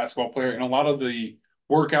football, basketball player, and a lot of the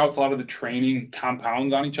workouts, a lot of the training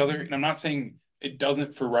compounds on each other. And I'm not saying it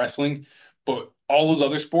doesn't for wrestling, but all those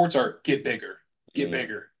other sports are get bigger, get mhm,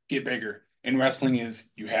 bigger, get bigger. And wrestling is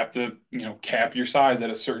you have to, cap your size at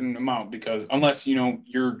a certain amount because unless,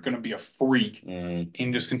 you're going to be a freak mhm,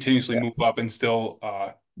 and just continuously yeah. move up and still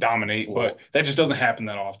dominate, but Well, that just doesn't happen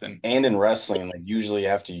that often. and in wrestling, like usually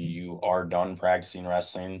after you are done practicing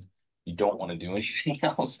wrestling, you don't want to do anything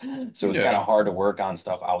else. So it's kind Yeah. of hard to work on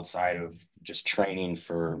stuff outside of just training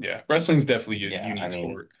for, Yeah. Wrestling's definitely a yeah, I unique mean,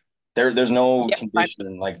 sport. there's no yeah.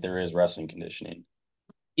 conditioning like there is wrestling conditioning.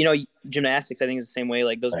 Gymnastics I think is the same way.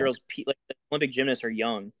 Like those Right. girls, like the Olympic gymnasts are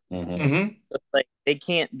young. Hmm. Hmm. Like they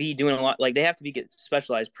can't be doing a lot. Like they have to be get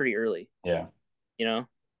specialized pretty early. Yeah. You know,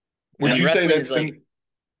 Would and you say wrestling is that's like. sim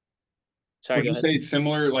Sorry, Would go you ahead. say it's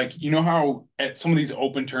similar? Like, you know how at some of these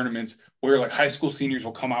open tournaments where like high school seniors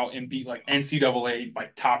will come out and beat like NCAA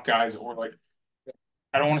like top guys or like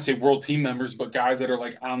I don't want to say world team members, but guys that are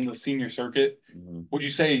like on the senior circuit. Mhm. Would you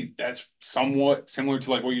say that's somewhat similar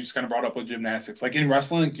to like what you just kind of brought up with gymnastics? Like in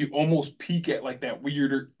wrestling, like, you almost peak at like that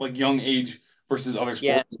weirder, like young age versus other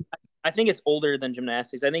Yeah, sports. I think it's older than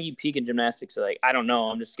gymnastics. I think you peak in gymnastics at, like, I don't know.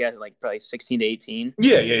 I'm just guessing, like probably 16 to 18,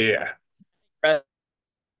 Yeah, yeah, yeah.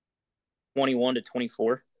 21 to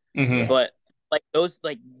 24. Hmm. But like those,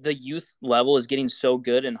 like the youth level is getting so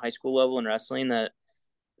good in high school level in wrestling that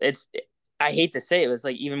it's. I hate to say it, but it's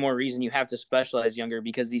like even more reason you have to specialize younger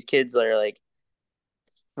because these kids are like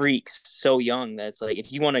freaks so young that it's like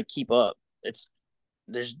if you want to keep up, it's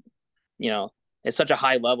there's you know it's such a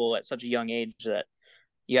high level at such a young age that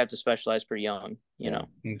you have to specialize pretty young. You Yeah. know.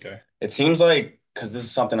 Okay. It seems like because this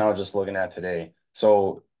is something I was just looking at today.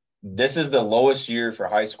 So this is the lowest year for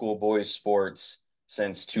high school boys sports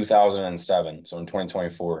since 2007, so in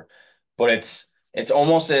 2024. But it's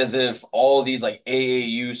almost as if all these like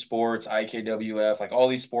AAU sports, IKWF, like all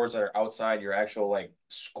these sports that are outside your actual like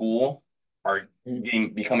school are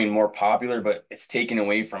becoming more popular, but it's taken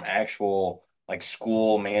away from actual like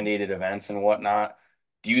school mandated events and whatnot.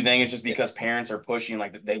 Do you think it's just because parents are pushing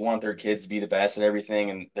like they want their kids to be the best at everything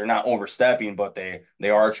and they're not overstepping, but they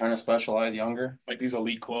are trying to specialize younger? Like these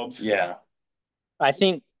elite clubs. Yeah. I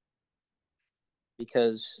think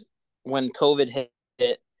because when COVID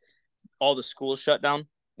hit, all the schools shut down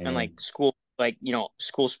and Mm. like school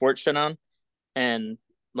sports shut down. And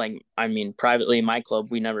like, I mean, privately, my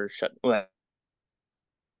club, we never shut. Well,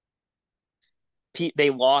 they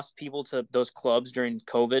lost people to those clubs during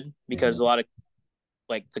COVID because a Mhm. lot of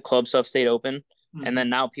like the club stuff stayed open. And Hmm. then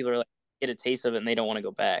now people are like, get a taste of it and they don't want to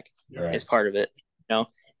go back. Yeah. Right. Is part of it, you know?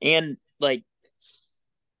 And like,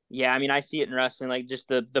 yeah, I mean, I see it in wrestling. Like, just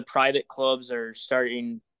the private clubs are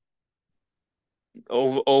starting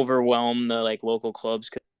overwhelm the like local clubs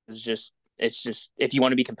because it's just if you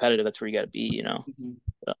want to be competitive, that's where you got to be, you know. Mhm.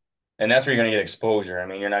 So, And that's where you're going to get exposure. I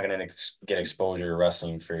mean, you're not going to get exposure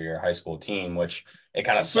wrestling for your high school team, which it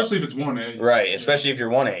kind of sucks. Especially if it's 1A. Right, Yeah. especially if you're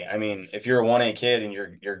 1A. I mean, if you're a 1A kid and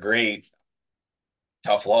you're great,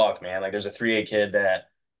 tough luck, man. Like there's a 3A kid that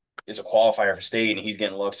is a qualifier for state and he's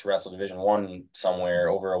getting looks to wrestle Division 1 somewhere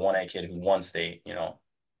over a 1A kid who won state, you know.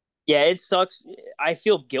 yeah, it sucks. I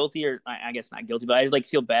feel guilty, or I guess not guilty, but I like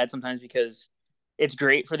feel bad sometimes because it's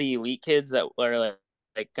great for the elite kids that are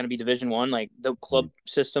like going to be Division 1. Like the club Mhm.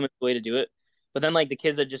 system is the way to do it. But then like the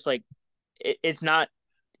kids that just like it's not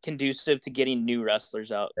conducive to getting new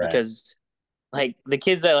wrestlers out Right. because like the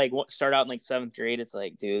kids that like start out in like seventh grade, it's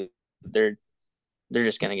like, dude, they're they're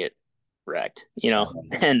just gonna get wrecked, you know.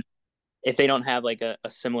 And if they don't have like a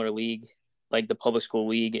similar league, like the public school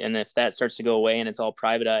league, and if that starts to go away and it's all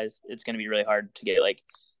privatized, it's gonna be really hard to get like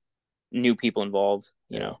new people involved,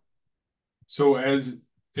 you Yeah. know. So as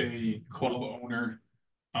a club owner,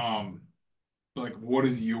 um, like what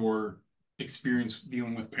is your experience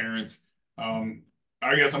dealing with parents? Um,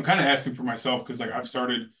 I guess I'm kind of asking for myself because like I've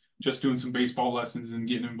started just doing some baseball lessons and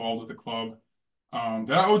getting involved with the club.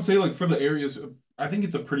 That I would say like for the areas, I think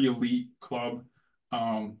it's a pretty elite club.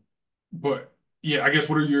 Um, but yeah, I guess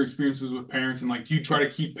what are your experiences with parents and like do you try to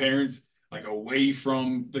keep parents like away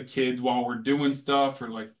from the kids while we're doing stuff or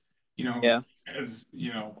like, you know, Yeah. as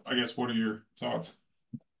you know, I guess what are your thoughts?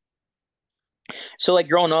 So like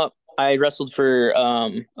growing up, I wrestled for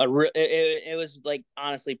it was like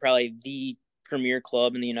honestly probably the premier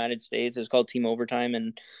club in the United States. It was called Team Overtime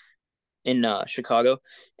in Chicago,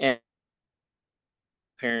 and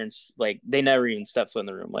parents like they never even stepped foot in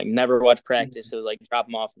the room, like never watched practice. It was like drop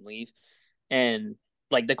them off and leave. And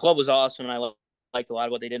like the club was awesome, and I liked a lot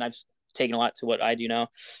of what they did. And I've taken a lot to what I do now,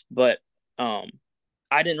 but um,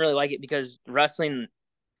 I didn't really like it because wrestling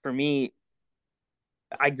for me,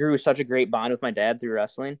 I grew such a great bond with my dad through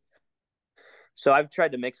wrestling. So I've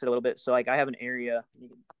tried to mix it a little bit. So like I have an area. You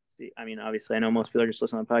can see, I mean, obviously, I know most people are just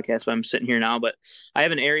listening to the podcast, but I'm sitting here now. But I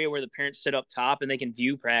have an area where the parents sit up top and they can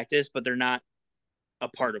view practice, but they're not a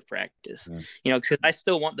part of practice, Mhm. you know, because I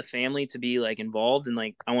still want the family to be like involved and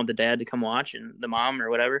like I want the dad to come watch and the mom or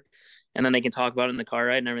whatever, and then they can talk about it in the car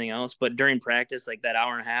ride and everything else. But during practice, like that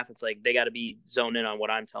hour and a half, it's like they got to be zoned in on what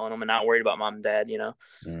I'm telling them and not worried about mom and dad, you know.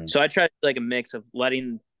 Mhm. So I try to like a mix of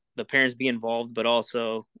letting the parents be involved, but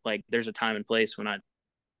also like there's a time and place when I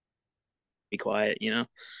be quiet, you know.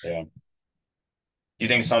 Yeah. Do you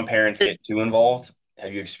think some parents get too involved?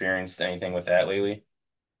 Have you experienced anything with that lately?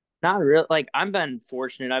 Not real. Like I've been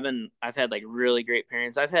fortunate. I've had like really great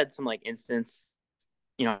parents. I've had some like instance,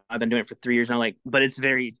 you know, I've been doing it for 3 years now, like, but it's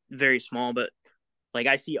very, very small. But like,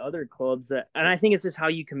 I see other clubs that, and I think it's just how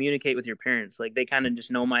you communicate with your parents. Like, they kind of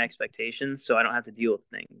just know my expectations, so I don't have to deal with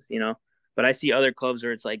things, you know. But I see other clubs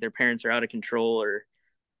where it's like their parents are out of control, or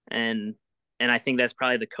and and I think that's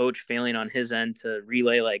probably the coach failing on his end to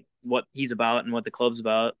relay like what he's about and what the club's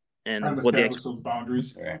about Kind and of what the establish those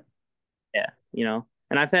boundaries. Right. yeah, you know.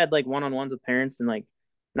 And I've had like one-on-ones with parents and like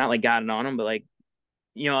not like gotten on them, but like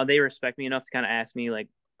they respect me enough to kind of ask me like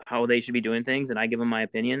how they should be doing things, and I give them my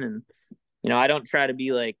opinion. And I don't try to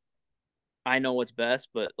be like I know what's best,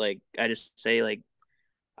 but like I just say like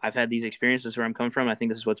I've had these experiences where I'm coming from. I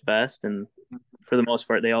think this is what's best, and for the most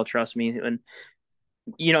part, they all trust me. And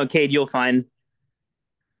Cade, you'll find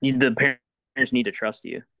the parents need to trust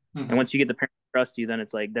you, and Mm-hmm. once you get the parents to trust you, then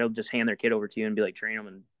it's like they'll just hand their kid over to you and be like train them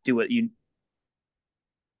and do what you.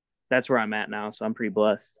 That's where I'm at now, so I'm pretty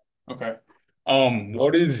blessed. Okay.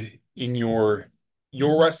 What is in your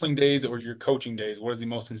wrestling days or your coaching days? What is the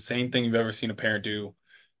most insane thing you've ever seen a parent do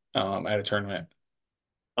at a tournament?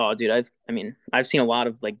 Oh, dude, I've seen a lot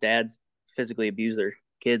of like dads physically abuse their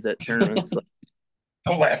kids at tournaments. Like,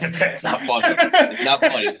 Don't laugh at that. It's not funny. It's not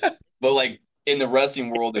funny. But like in the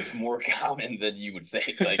wrestling world, it's more common than you would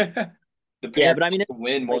think. Like the yeah, parents but I mean,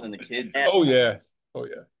 win more like than the kids. dad, Oh yeah. Oh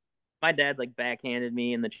yeah. my dad's like backhanded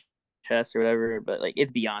me in the chest or whatever, but like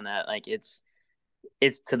it's beyond that. Like it's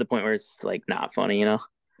to the point where it's like not funny. Yeah.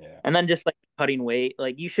 And then just like cutting weight,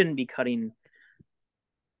 like you shouldn't be cutting.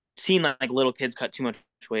 Seeing like little kids cut too much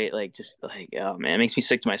weight, like just like oh man, it makes me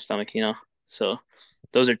sick to my stomach. So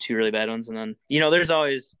those are two really bad ones. And then there's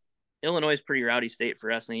always Illinois is pretty rowdy state for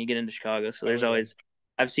wrestling. You get into Chicago, so Oh there's yeah. always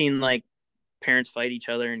I've seen like parents fight each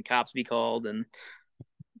other and cops be called, and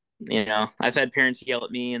I've had parents yell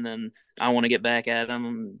at me, and then I want to get back at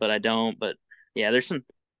them, but I don't. But yeah, there's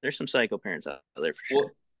some psycho parents out there for sure. Well,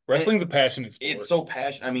 and Wrestling's a passionate it's sport. so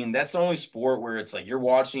passionate. I mean, that's the only sport where it's like you're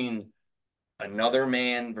watching another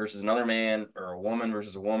man versus another man or a woman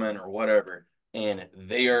versus a woman or whatever, and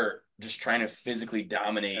they are just trying to physically Oh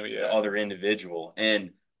dominate the yeah. other individual.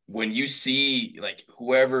 And when you see like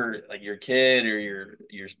whoever, like your kid or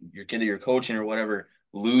your kid that you're coaching or whatever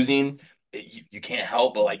losing, you can't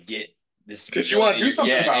help but like get this Because you want to do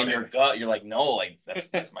something yeah, about in it. your gut. You're like, no, like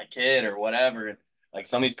that's my kid or whatever. And like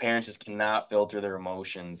some of these parents just cannot filter their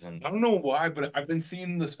emotions and I don't know why, but I've been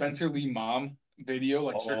seeing the Spencer Lee mom video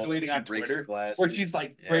like circulating she on breaks her Twitter glass. where she's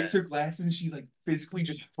like breaks Yeah. her glasses and she's like physically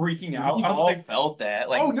just freaking out. We've I'm all like, felt that.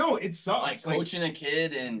 Like, oh no, it like sucks. Like, coaching a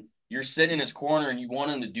kid and you're sitting in his corner and you want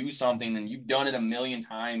him to do something and you've done it a million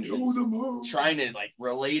times do the move. trying to like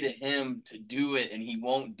relay to him to do it and he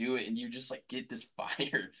won't do it and you just like get this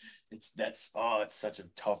fire. It's such a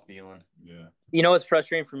tough feeling. Yeah. What's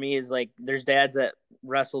frustrating for me is like there's dads that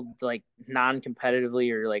wrestled like non-competitively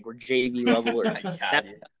or like were JV level or I got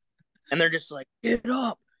you. and they're just like get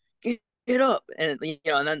up and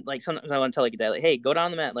then like sometimes I want to tell like a dad like hey go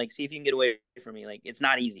down the mat like see if you can get away from me like it's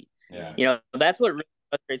not easy. Yeah. That's what really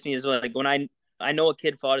frustrates me is like when I know a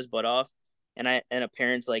kid fought his butt off and a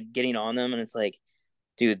parent's like getting on them and it's like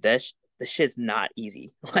dude this shit's not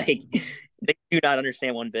easy. Like they do not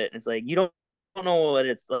understand one bit and it's like you don't know what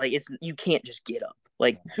it's like. It's you can't just get up.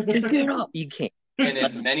 Like just get up. You can't. And Like,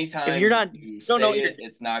 as many if you're times as not, you you don't know say what you're. it,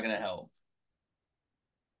 it's not gonna help.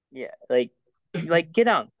 Yeah, like get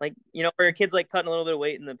down. Like where a kid's like cutting a little bit of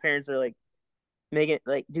weight and the parents are like making it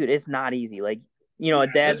like, dude, it's not easy. Like Yeah, a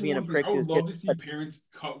dad's that's being a one thing. prick I to would his kid. love to see parents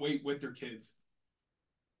cut weight with their kids.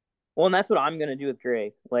 Well, and that's what I'm gonna do with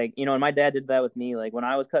Dre. Like and my dad did that with me. Like when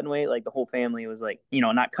I was cutting weight, like the whole family was like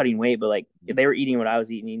not cutting weight, but like they were eating what I was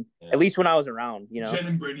eating. Yeah. At least when I was around. Jen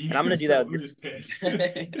and Brady, And I'm gonna do so that we're with just pissed.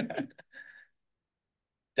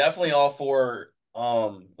 Definitely all for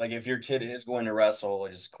like if your kid is going to wrestle,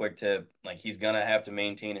 just a quick tip, like he's gonna have to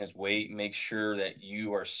maintain his weight. Make sure that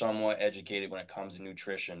you are somewhat educated when it comes to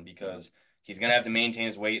nutrition because he's gonna have to maintain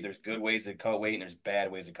his weight. There's good ways to cut weight and there's bad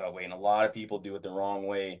ways to cut weight. And a lot of people do it the wrong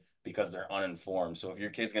way because they're uninformed. So if your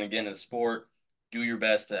kid's gonna get into the sport, do your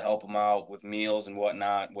best to help him out with meals and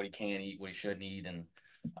whatnot, what he can eat, what he shouldn't eat, and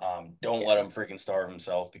don't let him freaking starve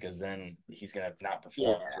himself because then he's gonna not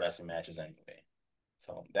perform yeah. his wrestling matches anyway.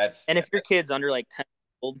 So that's And yeah, if your kid's under like 10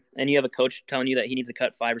 years old and you have a coach telling you that he needs to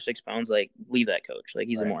cut 5 or 6 pounds, like leave that coach. Like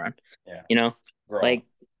he's a right. moron. Yeah. You know? Grow up. Like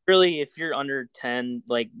really if you're under 10,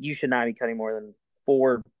 like you should not be cutting more than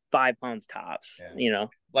 4 5 pounds tops, Yeah. And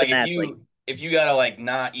Like that's like if you gotta like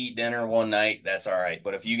not eat dinner one night, that's all right.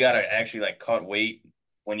 But if you gotta actually like cut weight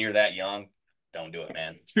when you're that young, don't do it,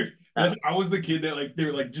 man. Dude, I was the kid that like they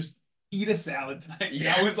were like just eat a salad tonight.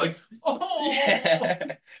 Yeah. I was like, oh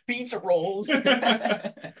Yeah. Pizza rolls.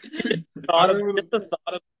 I remember just the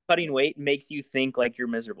thought of cutting weight makes you think like you're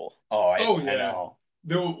miserable. oh I yeah. know.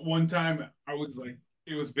 The one time I was like,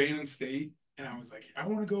 it was Bantam State, and I was like, I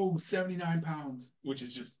want to go 79 pounds, which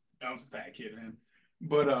is just I was a fat kid, man.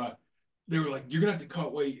 But they were like, "You're gonna have to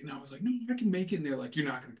cut weight," and I was like, "No, I can make it." And they're like, "You're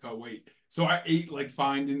not gonna cut weight." So I ate like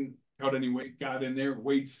fine, didn't cut any weight. Got in there,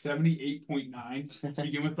 weighed 78.9 to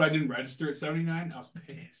begin with, but I didn't register at 79. I was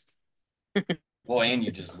pissed. Well, and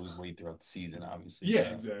you just lose weight throughout the season, obviously.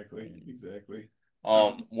 Yeah, So. exactly.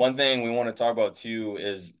 One thing we want to talk about too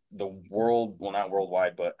is the world, well, not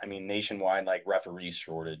worldwide, but I mean nationwide, like referee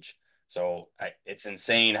shortage. So it's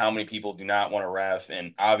insane how many people do not want to ref,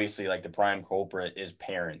 and obviously, like the prime culprit is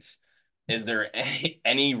parents. Is there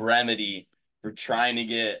any remedy for trying to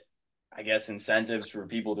get, I guess, incentives for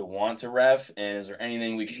people to want to ref? And is there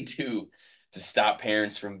anything we can do to stop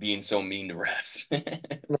parents from being so mean to refs?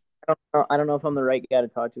 I don't know if I'm the right guy to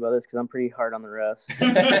talk to about this because I'm pretty hard on the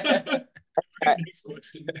refs. I, Next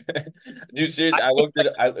question. Dude, seriously, I think like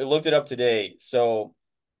I looked it up today. So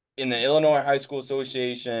in the Illinois High School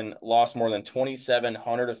Association lost more than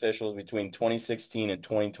 2,700 officials between 2016 and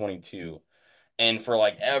 2022. And for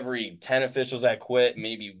like every 10 officials that quit,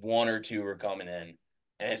 maybe one or two are coming in.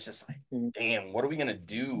 And it's just like, damn, what are we gonna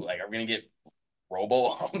do? Like, are we gonna get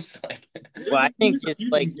robo umps? Like, well, I think There's a just few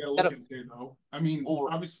like things you gotta you look gotta, at there, though. I mean,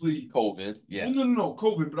 or obviously, COVID, well, yeah, no,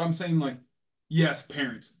 COVID, but I'm saying like, yes,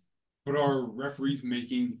 parents, but are referees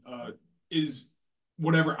making is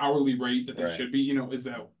whatever hourly rate that they right, should be? You know, is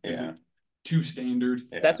yeah, it too standard?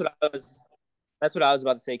 yeah, that's what I was that's what I was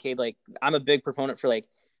about to say, Cade. Like I'm a big proponent for like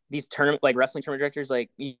these tournament like wrestling tournament directors. Like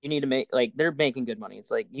you need to make like they're making good money.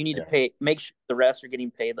 It's like you need to yeah. pay make sure the refs are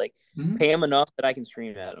getting paid. Like Mhm. pay them enough that I can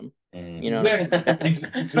scream at them. Mm. You know? It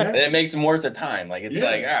Exactly. makes them worth the time. Like it's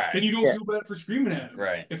like, Yeah. all right, Then you don't Yeah, feel bad for screaming at him.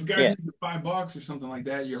 right, If a guy's yeah. making $5 or something like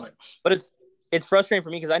that, you're like, But it's frustrating for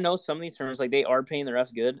me because I know some of these tournaments like they are paying the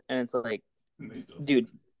refs good, and it's like, and they still suck. dude,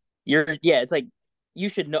 you're yeah. It's like you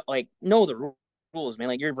should know the rules, man.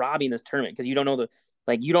 Like you're robbing this tournament because you don't know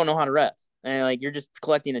you don't know how to ref, and like you're just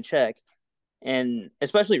collecting a check. And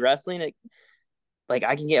especially wrestling, like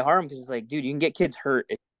I can get harmed because it's like, dude, you can get kids hurt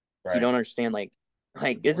if you right. don't understand like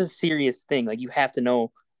it's a serious thing. Like you have to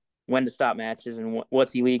know when to stop matches and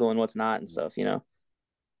what's illegal and what's not and stuff. You know?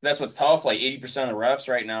 That's what's tough. Like 80% of the refs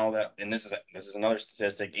right now that, and this is another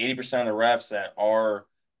statistic, 80% of the refs that are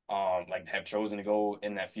like have chosen to go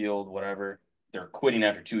in that field, whatever, they're quitting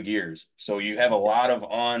after 2 years. So you have a lot of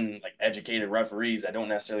like educated referees that don't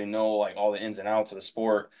necessarily know like all the ins and outs of the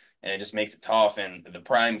sport, and it just makes it tough. And the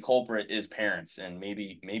prime culprit is parents, and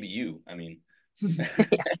maybe you. I mean,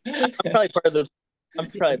 I'm probably part of the. I'm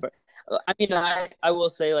probably part. I mean, I will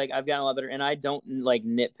say like I've gotten a lot better, and I don't like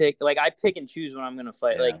nitpick. Like I pick and choose when I'm gonna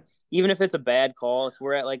fight. yeah, Like even if it's a bad call, if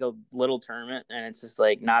we're at like a little tournament and it's just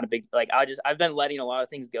like not a big like I've been letting a lot of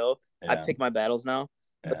things go. I yeah, pick my battles now.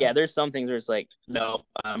 But yeah. yeah, there's some things where it's like, no,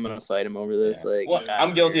 I'm gonna fight him over this. Yeah. Like Well, I I'm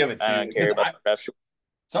don't guilty care. of it I too don't care because about I the ref.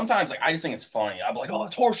 sometimes like I just think it's funny. I'm like, oh,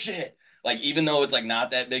 it's horse shit. Like even though it's like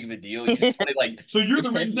not that big of a deal, you just wanna, like So you're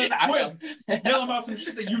the reason that yeah, I quit. Yell about some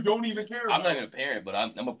shit that you don't even care I'm about. not even a parent, but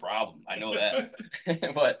I'm a problem. I know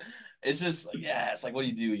that. But it's just like, yeah, it's like what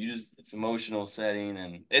do? You just it's emotional setting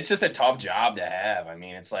and it's just a tough job to have. I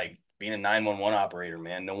mean, it's like being a 911 operator,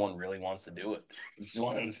 man. No one really wants to do it. It's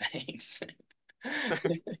one of the things.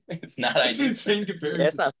 It's not It's an ideal. insane Yeah,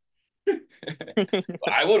 it's comparison. not.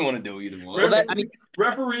 I wouldn't want to do either Well, one. that I mean,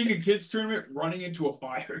 Refereeing a kids tournament, running into a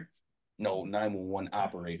fire. No, 911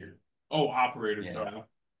 operator. Oh, operator, Yeah. sorry.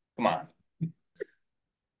 Come on.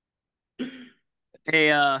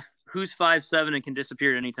 hey, who's 5'7" and can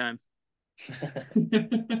disappear at any time?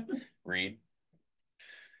 Reed.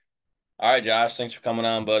 All right, Josh. Thanks for coming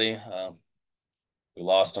on, buddy. We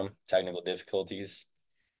lost him. Technical difficulties.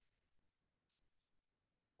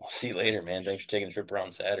 We'll see you later, man. Thanks for taking the trip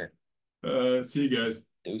around Saturn. See you guys.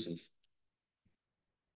 Deuces.